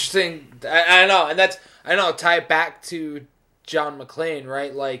 It's an interesting... I know, and tie it back to John McClane,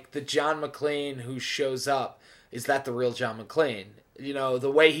 right? Like, the John McClane who shows up, is that the real John McClane?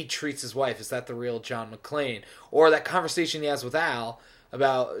 The way he treats his wife, is that the real John McClane? Or that conversation he has with Al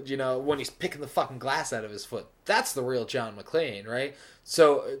about, when he's picking the fucking glass out of his foot. That's the real John McClane, right?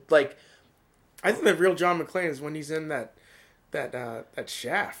 So, like... I think the real John McClane is when he's in that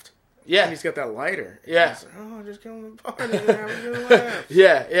shaft. Yeah. And he's got that lighter. Yeah. He's like, oh, just go to the party and have a good laugh.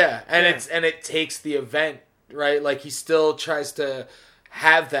 Yeah. And it takes the event, right? Like, he still tries to...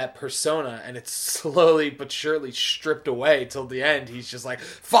 have that persona, and it's slowly but surely stripped away till the end. He's just like,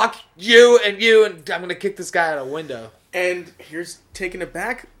 fuck you, and I'm gonna kick this guy out a window. And here's taking it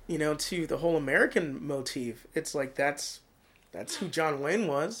back, to the whole American motif. It's like that's who John Wayne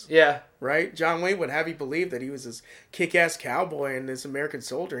was. Yeah. Right? John Wayne would have you believe that he was this kick-ass cowboy and this American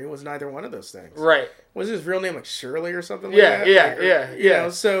soldier. He was neither one of those things. Right. Was his real name like Shirley or something like that? Yeah.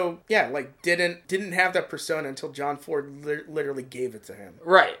 So, like didn't have that persona until John Ford literally gave it to him.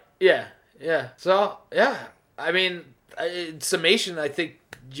 Right. Yeah. So, yeah. In summation, I think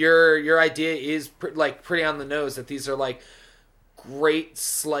your idea is pretty on the nose, that these are like great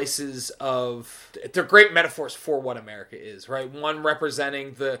slices of... They're great metaphors for what America is, right? One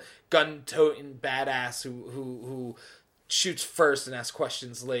representing the gun-toting badass who shoots first and asks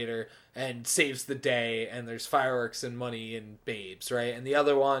questions later and saves the day, and there's fireworks and money and babes, right? And the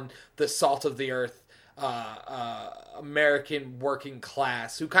other one, the salt of the earth, American working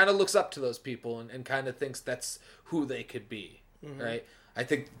class, who kind of looks up to those people and kind of thinks that's who they could be, right? I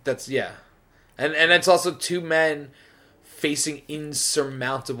think that's, yeah. And it's also two men facing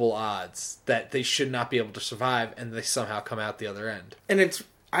insurmountable odds that they should not be able to survive, and they somehow come out the other end. And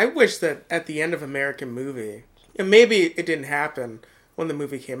I wish that at the end of American movie, and maybe it didn't happen when the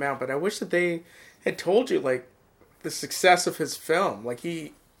movie came out, but I wish that they had told you, like, the success of his film. Like,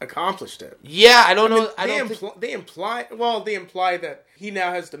 he accomplished it. Yeah, I don't know. They imply that he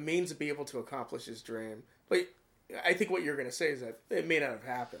now has the means to be able to accomplish his dream. But I think what you're going to say is that it may not have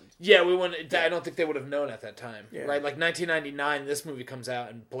happened. Yeah, I don't think they would have known at that time, right? Like 1999, this movie comes out,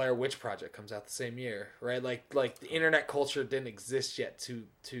 and Blair Witch Project comes out the same year, right? Like the internet culture didn't exist yet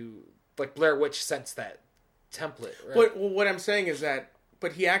to like Blair Witch sensed that template, right? But what I'm saying is that,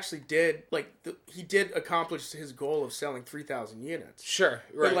 but he actually did, like, he did accomplish his goal of selling 3,000 units. Sure,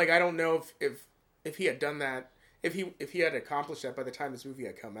 right. But, like, I don't know if he had done that, if he had accomplished that by the time this movie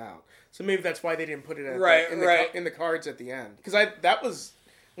had come out. So maybe that's why they didn't put it in the cards at the end. Because that was,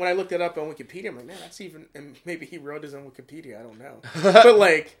 when I looked it up on Wikipedia, I'm like, man, that's even, and maybe he wrote his own Wikipedia, I don't know. But,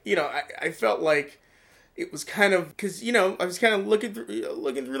 like, you know, I felt like it was kind of, because, you know, I was kind of looking through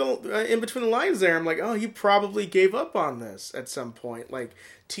in between the lines there. I'm like, oh, he probably gave up on this at some point. Like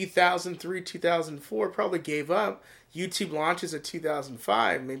 2003, 2004, probably gave up. YouTube launches at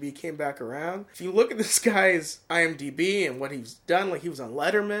 2005. Maybe he came back around. If you look at this guy's IMDb and what he's done, like he was on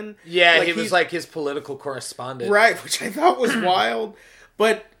Letterman. Yeah, like he was like his political correspondent. Right, which I thought was wild.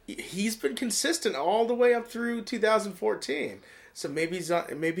 But he's been consistent all the way up through 2014. So maybe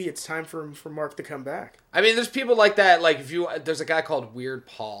it's time for Mark to come back. I mean, there's people like that. Like there's a guy called Weird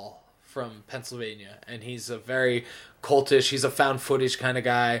Paul from Pennsylvania, and he's a very cultish. He's a found footage kind of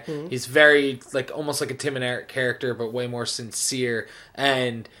guy. Mm-hmm. He's very like almost like a Tim and Eric character, but way more sincere.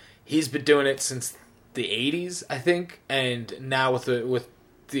 And he's been doing it since the '80s, I think. And now with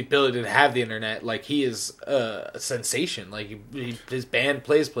the ability to have the internet, like he is a sensation. Like his band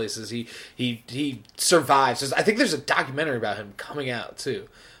plays places. He survives. I think there's a documentary about him coming out too,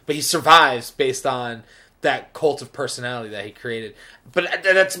 but he survives based on that cult of personality that he created. But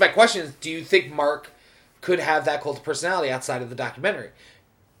that's my question: is, do you think Mark could have that cult of personality outside of the documentary?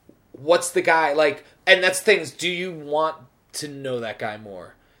 What's the guy like? And that's things. Do you want to know that guy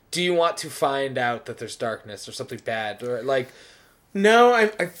more? Do you want to find out that there's darkness or something bad or like? No, I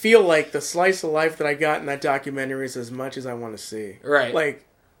feel like the slice of life that I got in that documentary is as much as I want to see. Right. Like,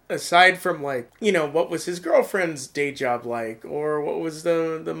 aside from, like, you know, what was his girlfriend's day job like? Or what was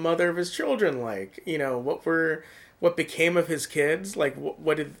the mother of his children like? You know, what became of his kids? Like,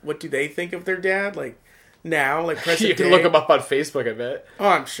 what do they think of their dad? Like, now, like, present you can day. Look him up on Facebook, I bet. Oh,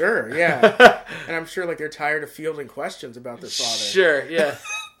 I'm sure, yeah. And I'm sure, like, they're tired of fielding questions about their father. Sure, yeah.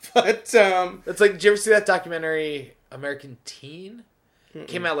 But, it's like, did you ever see that documentary, American Teen? It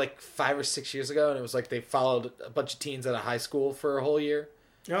came out like 5 or 6 years ago, and it was like they followed a bunch of teens at a high school for a whole year.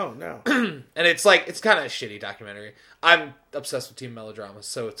 Oh, no. And it's like, it's kind of a shitty documentary. I'm obsessed with teen melodramas,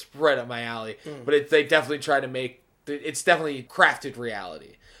 so it's right up my alley. But they definitely try to make, it's definitely crafted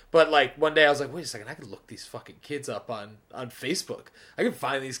reality. But like one day I was like, wait a second, I could look these fucking kids up on Facebook. I could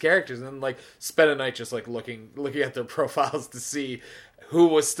find these characters and then like spend a night just like looking at their profiles to see who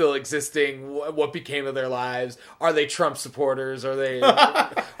was still existing, what became of their lives. Are they Trump supporters? Are they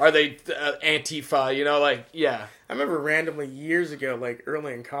Antifa? You know, like, yeah. I remember randomly years ago, like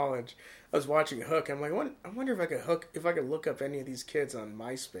early in college, I was watching Hook. And I'm like, I wonder if I could look up any of these kids on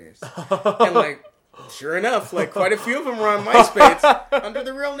MySpace. And like, sure enough, like quite a few of them were on MySpace under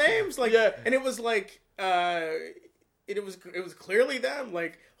the real names. Like, yeah. And it was like, it was clearly them,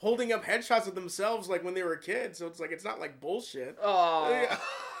 like holding up headshots of themselves, like when they were kids. So it's like it's not like bullshit. Oh, yeah.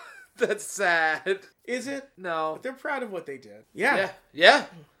 That's sad. Is it? No, but they're proud of what they did. Yeah.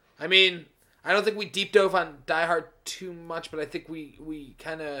 I mean, I don't think we deep dove on Die Hard too much, but I think we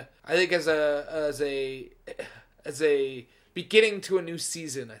kind of. I think as a beginning to a new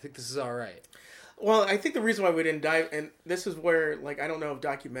season, I think this is all right. Well, I think the reason why we didn't dive, and this is where, like, I don't know if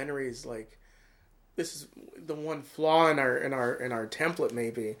documentaries, like, this is the one flaw in our template,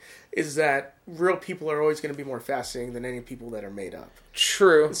 maybe, is that real people are always going to be more fascinating than any people that are made up.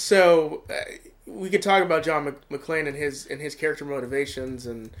 True. So we could talk about John McClane and his character motivations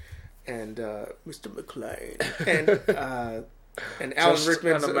and Mr. McClane and Alan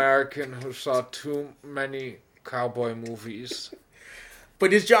Rickman's an American who saw too many cowboy movies.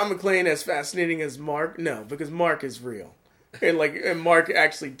 But is John McClane as fascinating as Mark? No, because Mark is real. and Mark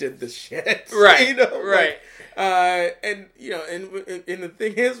actually did this shit. Right. You know? Right. And the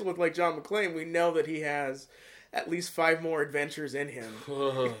thing is with like John McClane, we know that he has at least 5 more adventures in him.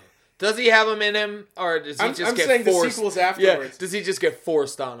 Does he have them in him, or does he just get saying forced? The sequels afterwards. Yeah. Does he just get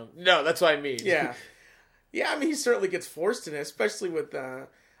forced on him? No, that's what I mean. Yeah. Yeah, I mean, he certainly gets forced in it, especially with, I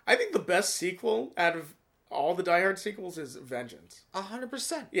think the best sequel out of all the Die Hard sequels is Vengeance.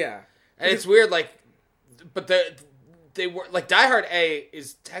 100%. Yeah. And it's weird, like, but they were, like, Die Hard A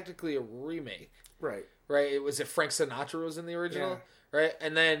is technically a remake. Right. Right? It was Frank Sinatra was in the original, right?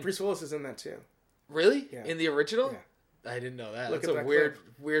 And then... Bruce Willis is in that, too. Really? Yeah. In the original? Yeah. I didn't know that. Look That's a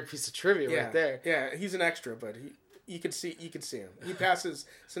weird piece of trivia right there. Yeah, he's an extra, but you can see him. He passes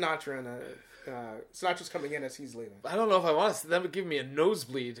Sinatra, and Sinatra's coming in as he's leaving. I don't know if I want to. That would give me a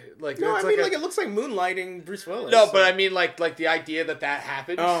nosebleed. Like no, I mean like it looks like moonlighting Bruce Willis. No, but I mean like the idea that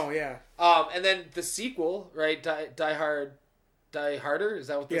happened. Oh yeah. And then the sequel, right? Die Harder. Is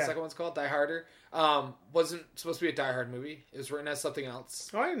that what the second one's called? Die Harder. Wasn't supposed to be a Die Hard movie. It was written as something else.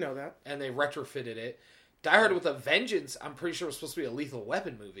 Oh, I didn't know that. And they retrofitted it. Die Hard with a Vengeance, I'm pretty sure it was supposed to be a Lethal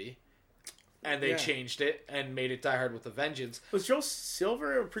Weapon movie. And they changed it and made it Die Hard with a Vengeance. Was Joel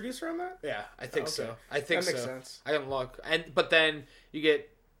Silver a producer on that? Yeah, I think so. I think that makes sense. I didn't look. But then you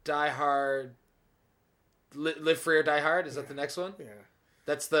get Die Hard... Live Free or Die Hard? Is that the next one? Yeah.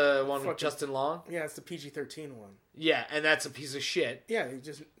 That's the one with Justin Long? Yeah, it's the PG-13 one. Yeah, and that's a piece of shit. Yeah, you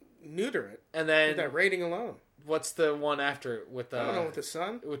just neuter it. And then... with that rating alone. What's the one after it with... I don't know, with the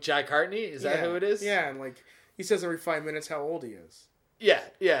son? With Jai Courtney? Is that who it is? Yeah, and like, he says every 5 minutes how old he is. Yeah,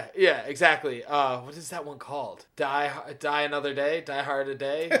 exactly. What is that one called? Die Another Day? Die Hard a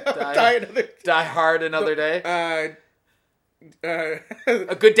Day? Die Hard Another Day?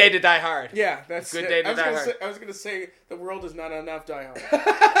 A Good Day to Die Hard. Yeah, that's Good Day to Die Hard. I was going to say The World Is Not Enough Die Hard.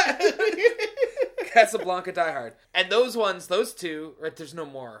 Casablanca Die Hard. And those two, right, there's no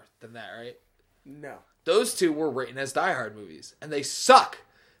more than that, right? No. Those two were written as Die Hard movies. And they suck.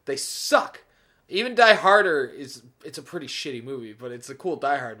 Even Die Harder it's a pretty shitty movie, but it's a cool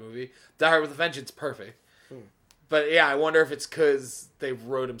Die Hard movie. Die Hard with a Vengeance, perfect. But yeah, I wonder if it's because they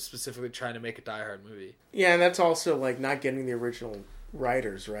wrote him specifically trying to make a Die Hard movie. Yeah, and that's also like not getting the original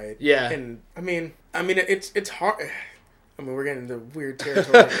writers right. Yeah, and I mean, it's hard. I mean, we're getting into weird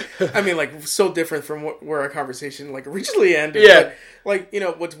territory. I mean, like so different from where our conversation like originally ended. Yeah, but,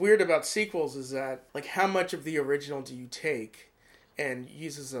 like what's weird about sequels is that like how much of the original do you take and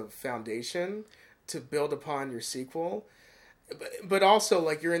use as a foundation to build upon your sequel, but also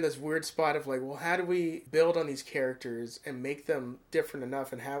like you're in this weird spot of like, well, how do we build on these characters and make them different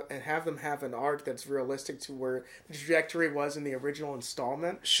enough and have them have an arc that's realistic to where the trajectory was in the original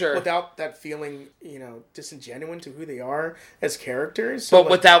installment, sure, without that feeling disingenuous to who they are as characters, so,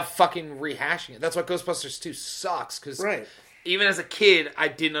 but without fucking rehashing it. That's why Ghostbusters 2 sucks, because even as a kid, I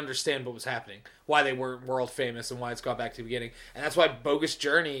didn't understand what was happening, why they weren't world famous, and why it's gone back to the beginning. And that's why Bogus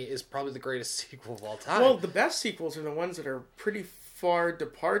Journey is probably the greatest sequel of all time. Well, the best sequels are the ones that are pretty far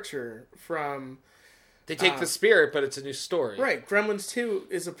departure from... They take the spirit, but it's a new story. Right. Gremlins 2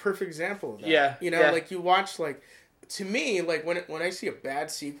 is a perfect example of that. Yeah. Like you watch, like... To me, like when I see a bad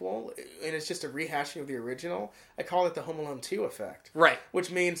sequel and it's just a rehashing of the original, I call it the Home Alone 2 effect. Right.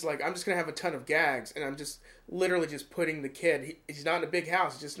 Which means like I'm just gonna have a ton of gags and I'm just literally just putting the kid. He's not in a big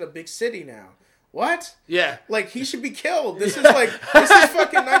house. He's just in a big city now. What? Yeah. Like he should be killed. This is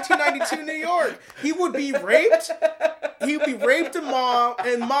fucking 1992 New York. He would be raped. He would be raped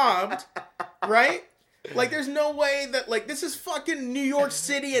and mobbed. Right? Like, there's no way that, like, this is fucking New York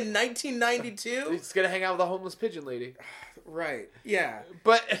City in 1992. He's gonna hang out with a homeless pigeon lady. Right, yeah.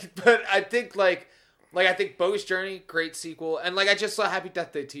 But I think, like I think Bogus Journey, great sequel. And, like, I just saw Happy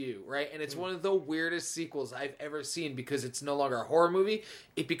Death Day to You, right? And it's one of the weirdest sequels I've ever seen because it's no longer a horror movie.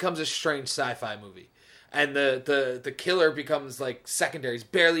 It becomes a strange sci-fi movie. And the killer becomes, like, secondary. It's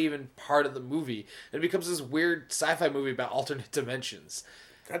barely even part of the movie. And it becomes this weird sci-fi movie about alternate dimensions.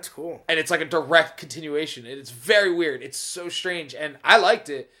 That's cool. And it's like a direct continuation. And it's very weird. It's so strange. And I liked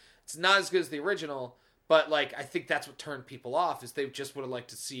it. It's not as good as the original. But, like, I think that's what turned people off, is they just would have liked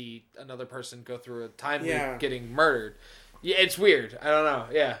to see another person go through a time loop getting murdered. Yeah, it's weird. I don't know.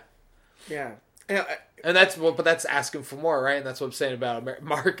 Yeah. Yeah. And that's asking for more, right? And that's what I'm saying about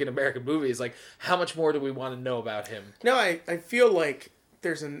Mark in American movies. Like, how much more do we want to know about him? No, I feel like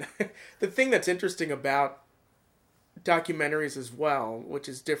there's the thing that's interesting about documentaries as well, which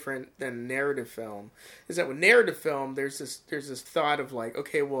is different than narrative film, is that with narrative film there's this thought of like,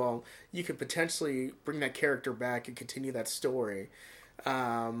 okay, well, you could potentially bring that character back and continue that story,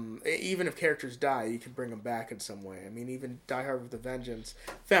 Even if characters die, you can bring them back in some way. I mean, even Die Hard with a Vengeance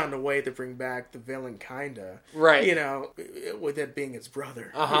found a way to bring back the villain, kinda. Right. You know, with it being his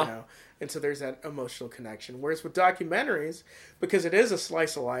brother. Uh-huh. You know? And so there's that emotional connection. Whereas with documentaries, because it is a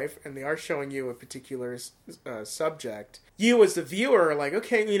slice of life and they are showing you a particular subject, you as the viewer are like,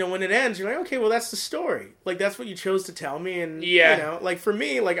 okay, you know, when it ends, you're like, okay, well, that's the story. Like, that's what you chose to tell me. And, you know, like, for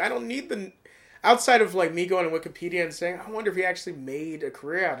me, like, I don't need the... Outside of, like, me going to Wikipedia and saying, I wonder if he actually made a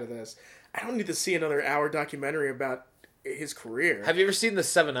career out of this, I don't need to see another hour documentary about his career. Have you ever seen the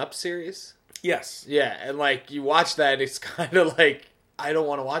 7-Up series? Yes. Yeah, and, like, you watch that, and it's kind of like, I don't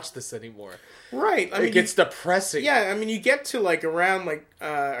want to watch this anymore. Right. I mean, it gets depressing. Yeah, I mean, you get to, like, around, like...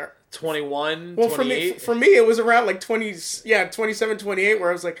 21, well, 28? for me, it was around, like, 27, 28, where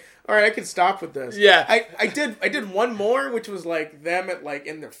I was like, all right, I can stop with this. Yeah. I did one more, which was, like, them at, like,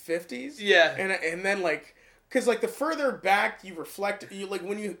 in their 50s. Yeah. And then, like... Because, like, the further back you reflect... like,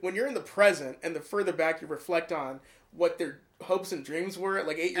 when you're in the present, and the further back you reflect on what their hopes and dreams were at,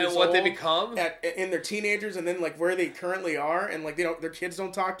 like, 8 years old... And what they become? In their teenagers, and then, like, where they currently are, and, like, their kids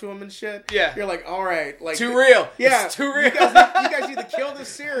don't talk to them and shit. Yeah. You're like, all right. Like, too real. Yeah. It's too real. You guys need to kill this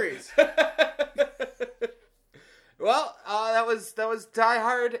series. Well, that was Die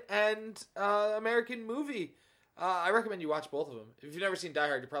Hard and American Movie. I recommend you watch both of them. If you've never seen Die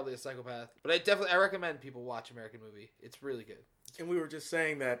Hard, you're probably a psychopath. But I recommend people watch American Movie. It's really good. And we were just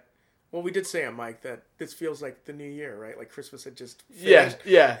saying that. Well, we did say on Mike that this feels like the new year, right? Like Christmas had just finished.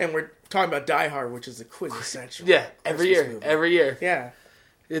 Yeah. And we're talking about Die Hard, which is a quintessential. Yeah, every year. Yeah.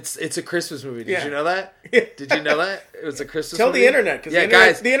 It's a Christmas movie. Did Yeah. you know that? Yeah. Did you know that? It was a Christmas Tell movie? the internet,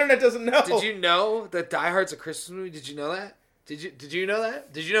 because the internet doesn't know. Did you know that Die Hard's a Christmas movie? Did you know that? Did you know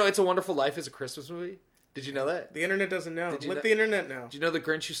that? Did you know It's a Wonderful Life is a Christmas movie? Did you know that? The internet doesn't know. Did you Let know- the internet know. Did you know The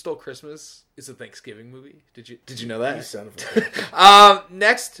Grinch Who Stole Christmas is a Thanksgiving movie? Did you know that? You son of a bitch.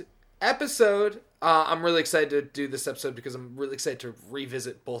 Next episode, I'm really excited to do this episode because I'm really excited to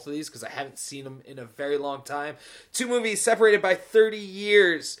revisit both of these because I haven't seen them in a very long time. 2 movies separated by 30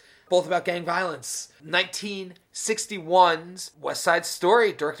 years, both about gang violence. 1961's West Side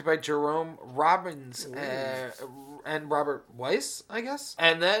Story, directed by Jerome Robbins and Robert Weiss, I guess.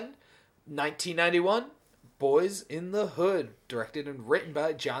 And then 1991, Boys in the Hood, directed and written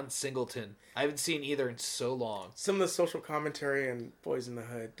by John Singleton. I haven't seen either in so long. Some of the social commentary in Boys in the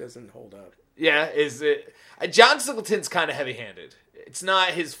Hood doesn't hold up. Yeah, is it? John Singleton's kind of heavy-handed. It's not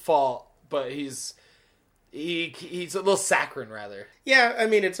his fault, but he's a little saccharine, rather. Yeah, I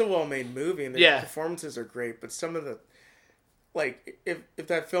mean, it's a well-made movie, and the Yeah. performances are great, but some of the... Like, if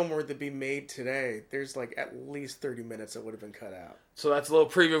that film were to be made today, there's, like, at least 30 minutes that would have been cut out. So that's a little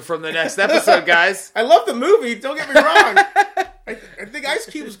preview from the next episode, guys. I love the movie, don't get me wrong. I think Ice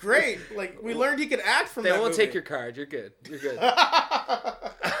Cube's great. Like, we learned he could act from They that won't movie. take your card. You're good. You're good.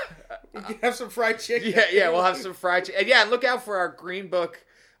 We can have some fried chicken. Yeah, we'll have some fried chicken. And yeah, look out for our Green Book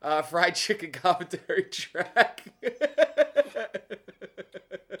fried chicken commentary track.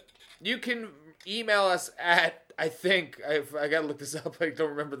 You can email us at, I gotta look this up, I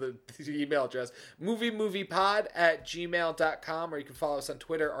don't remember the email address, moviemoviepod@gmail.com, or you can follow us on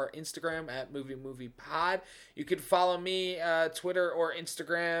Twitter or Instagram at moviemoviepod. You can follow me, Twitter or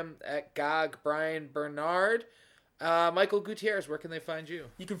Instagram at Gog Brian Bernard. Michael Gutierrez, where can they find you?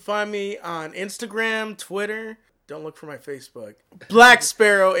 You can find me on Instagram, Twitter. Don't look for my Facebook. Black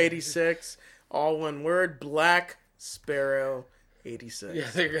Sparrow 86. All one word. Black Sparrow 86. Yeah,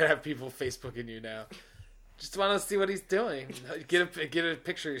 they're gonna have people Facebooking you now. Just want to see what he's doing. Get a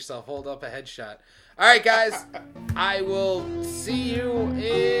picture of yourself. Hold up a headshot. All right, guys. I will see you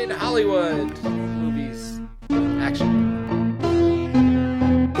in Hollywood. Movies. Action.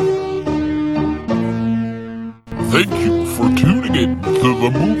 Thank you for tuning in to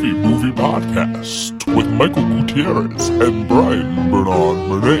the Movie Podcast with Michael Gutierrez and Brian Bernard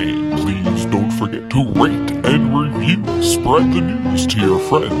Murnane. Please don't forget to rate and review, spread the news to your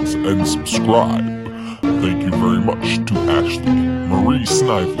friends, and subscribe. Thank you very much to Ashley Marie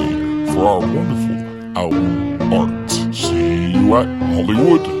Snively for our wonderful album art. See you at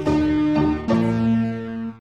Hollywood.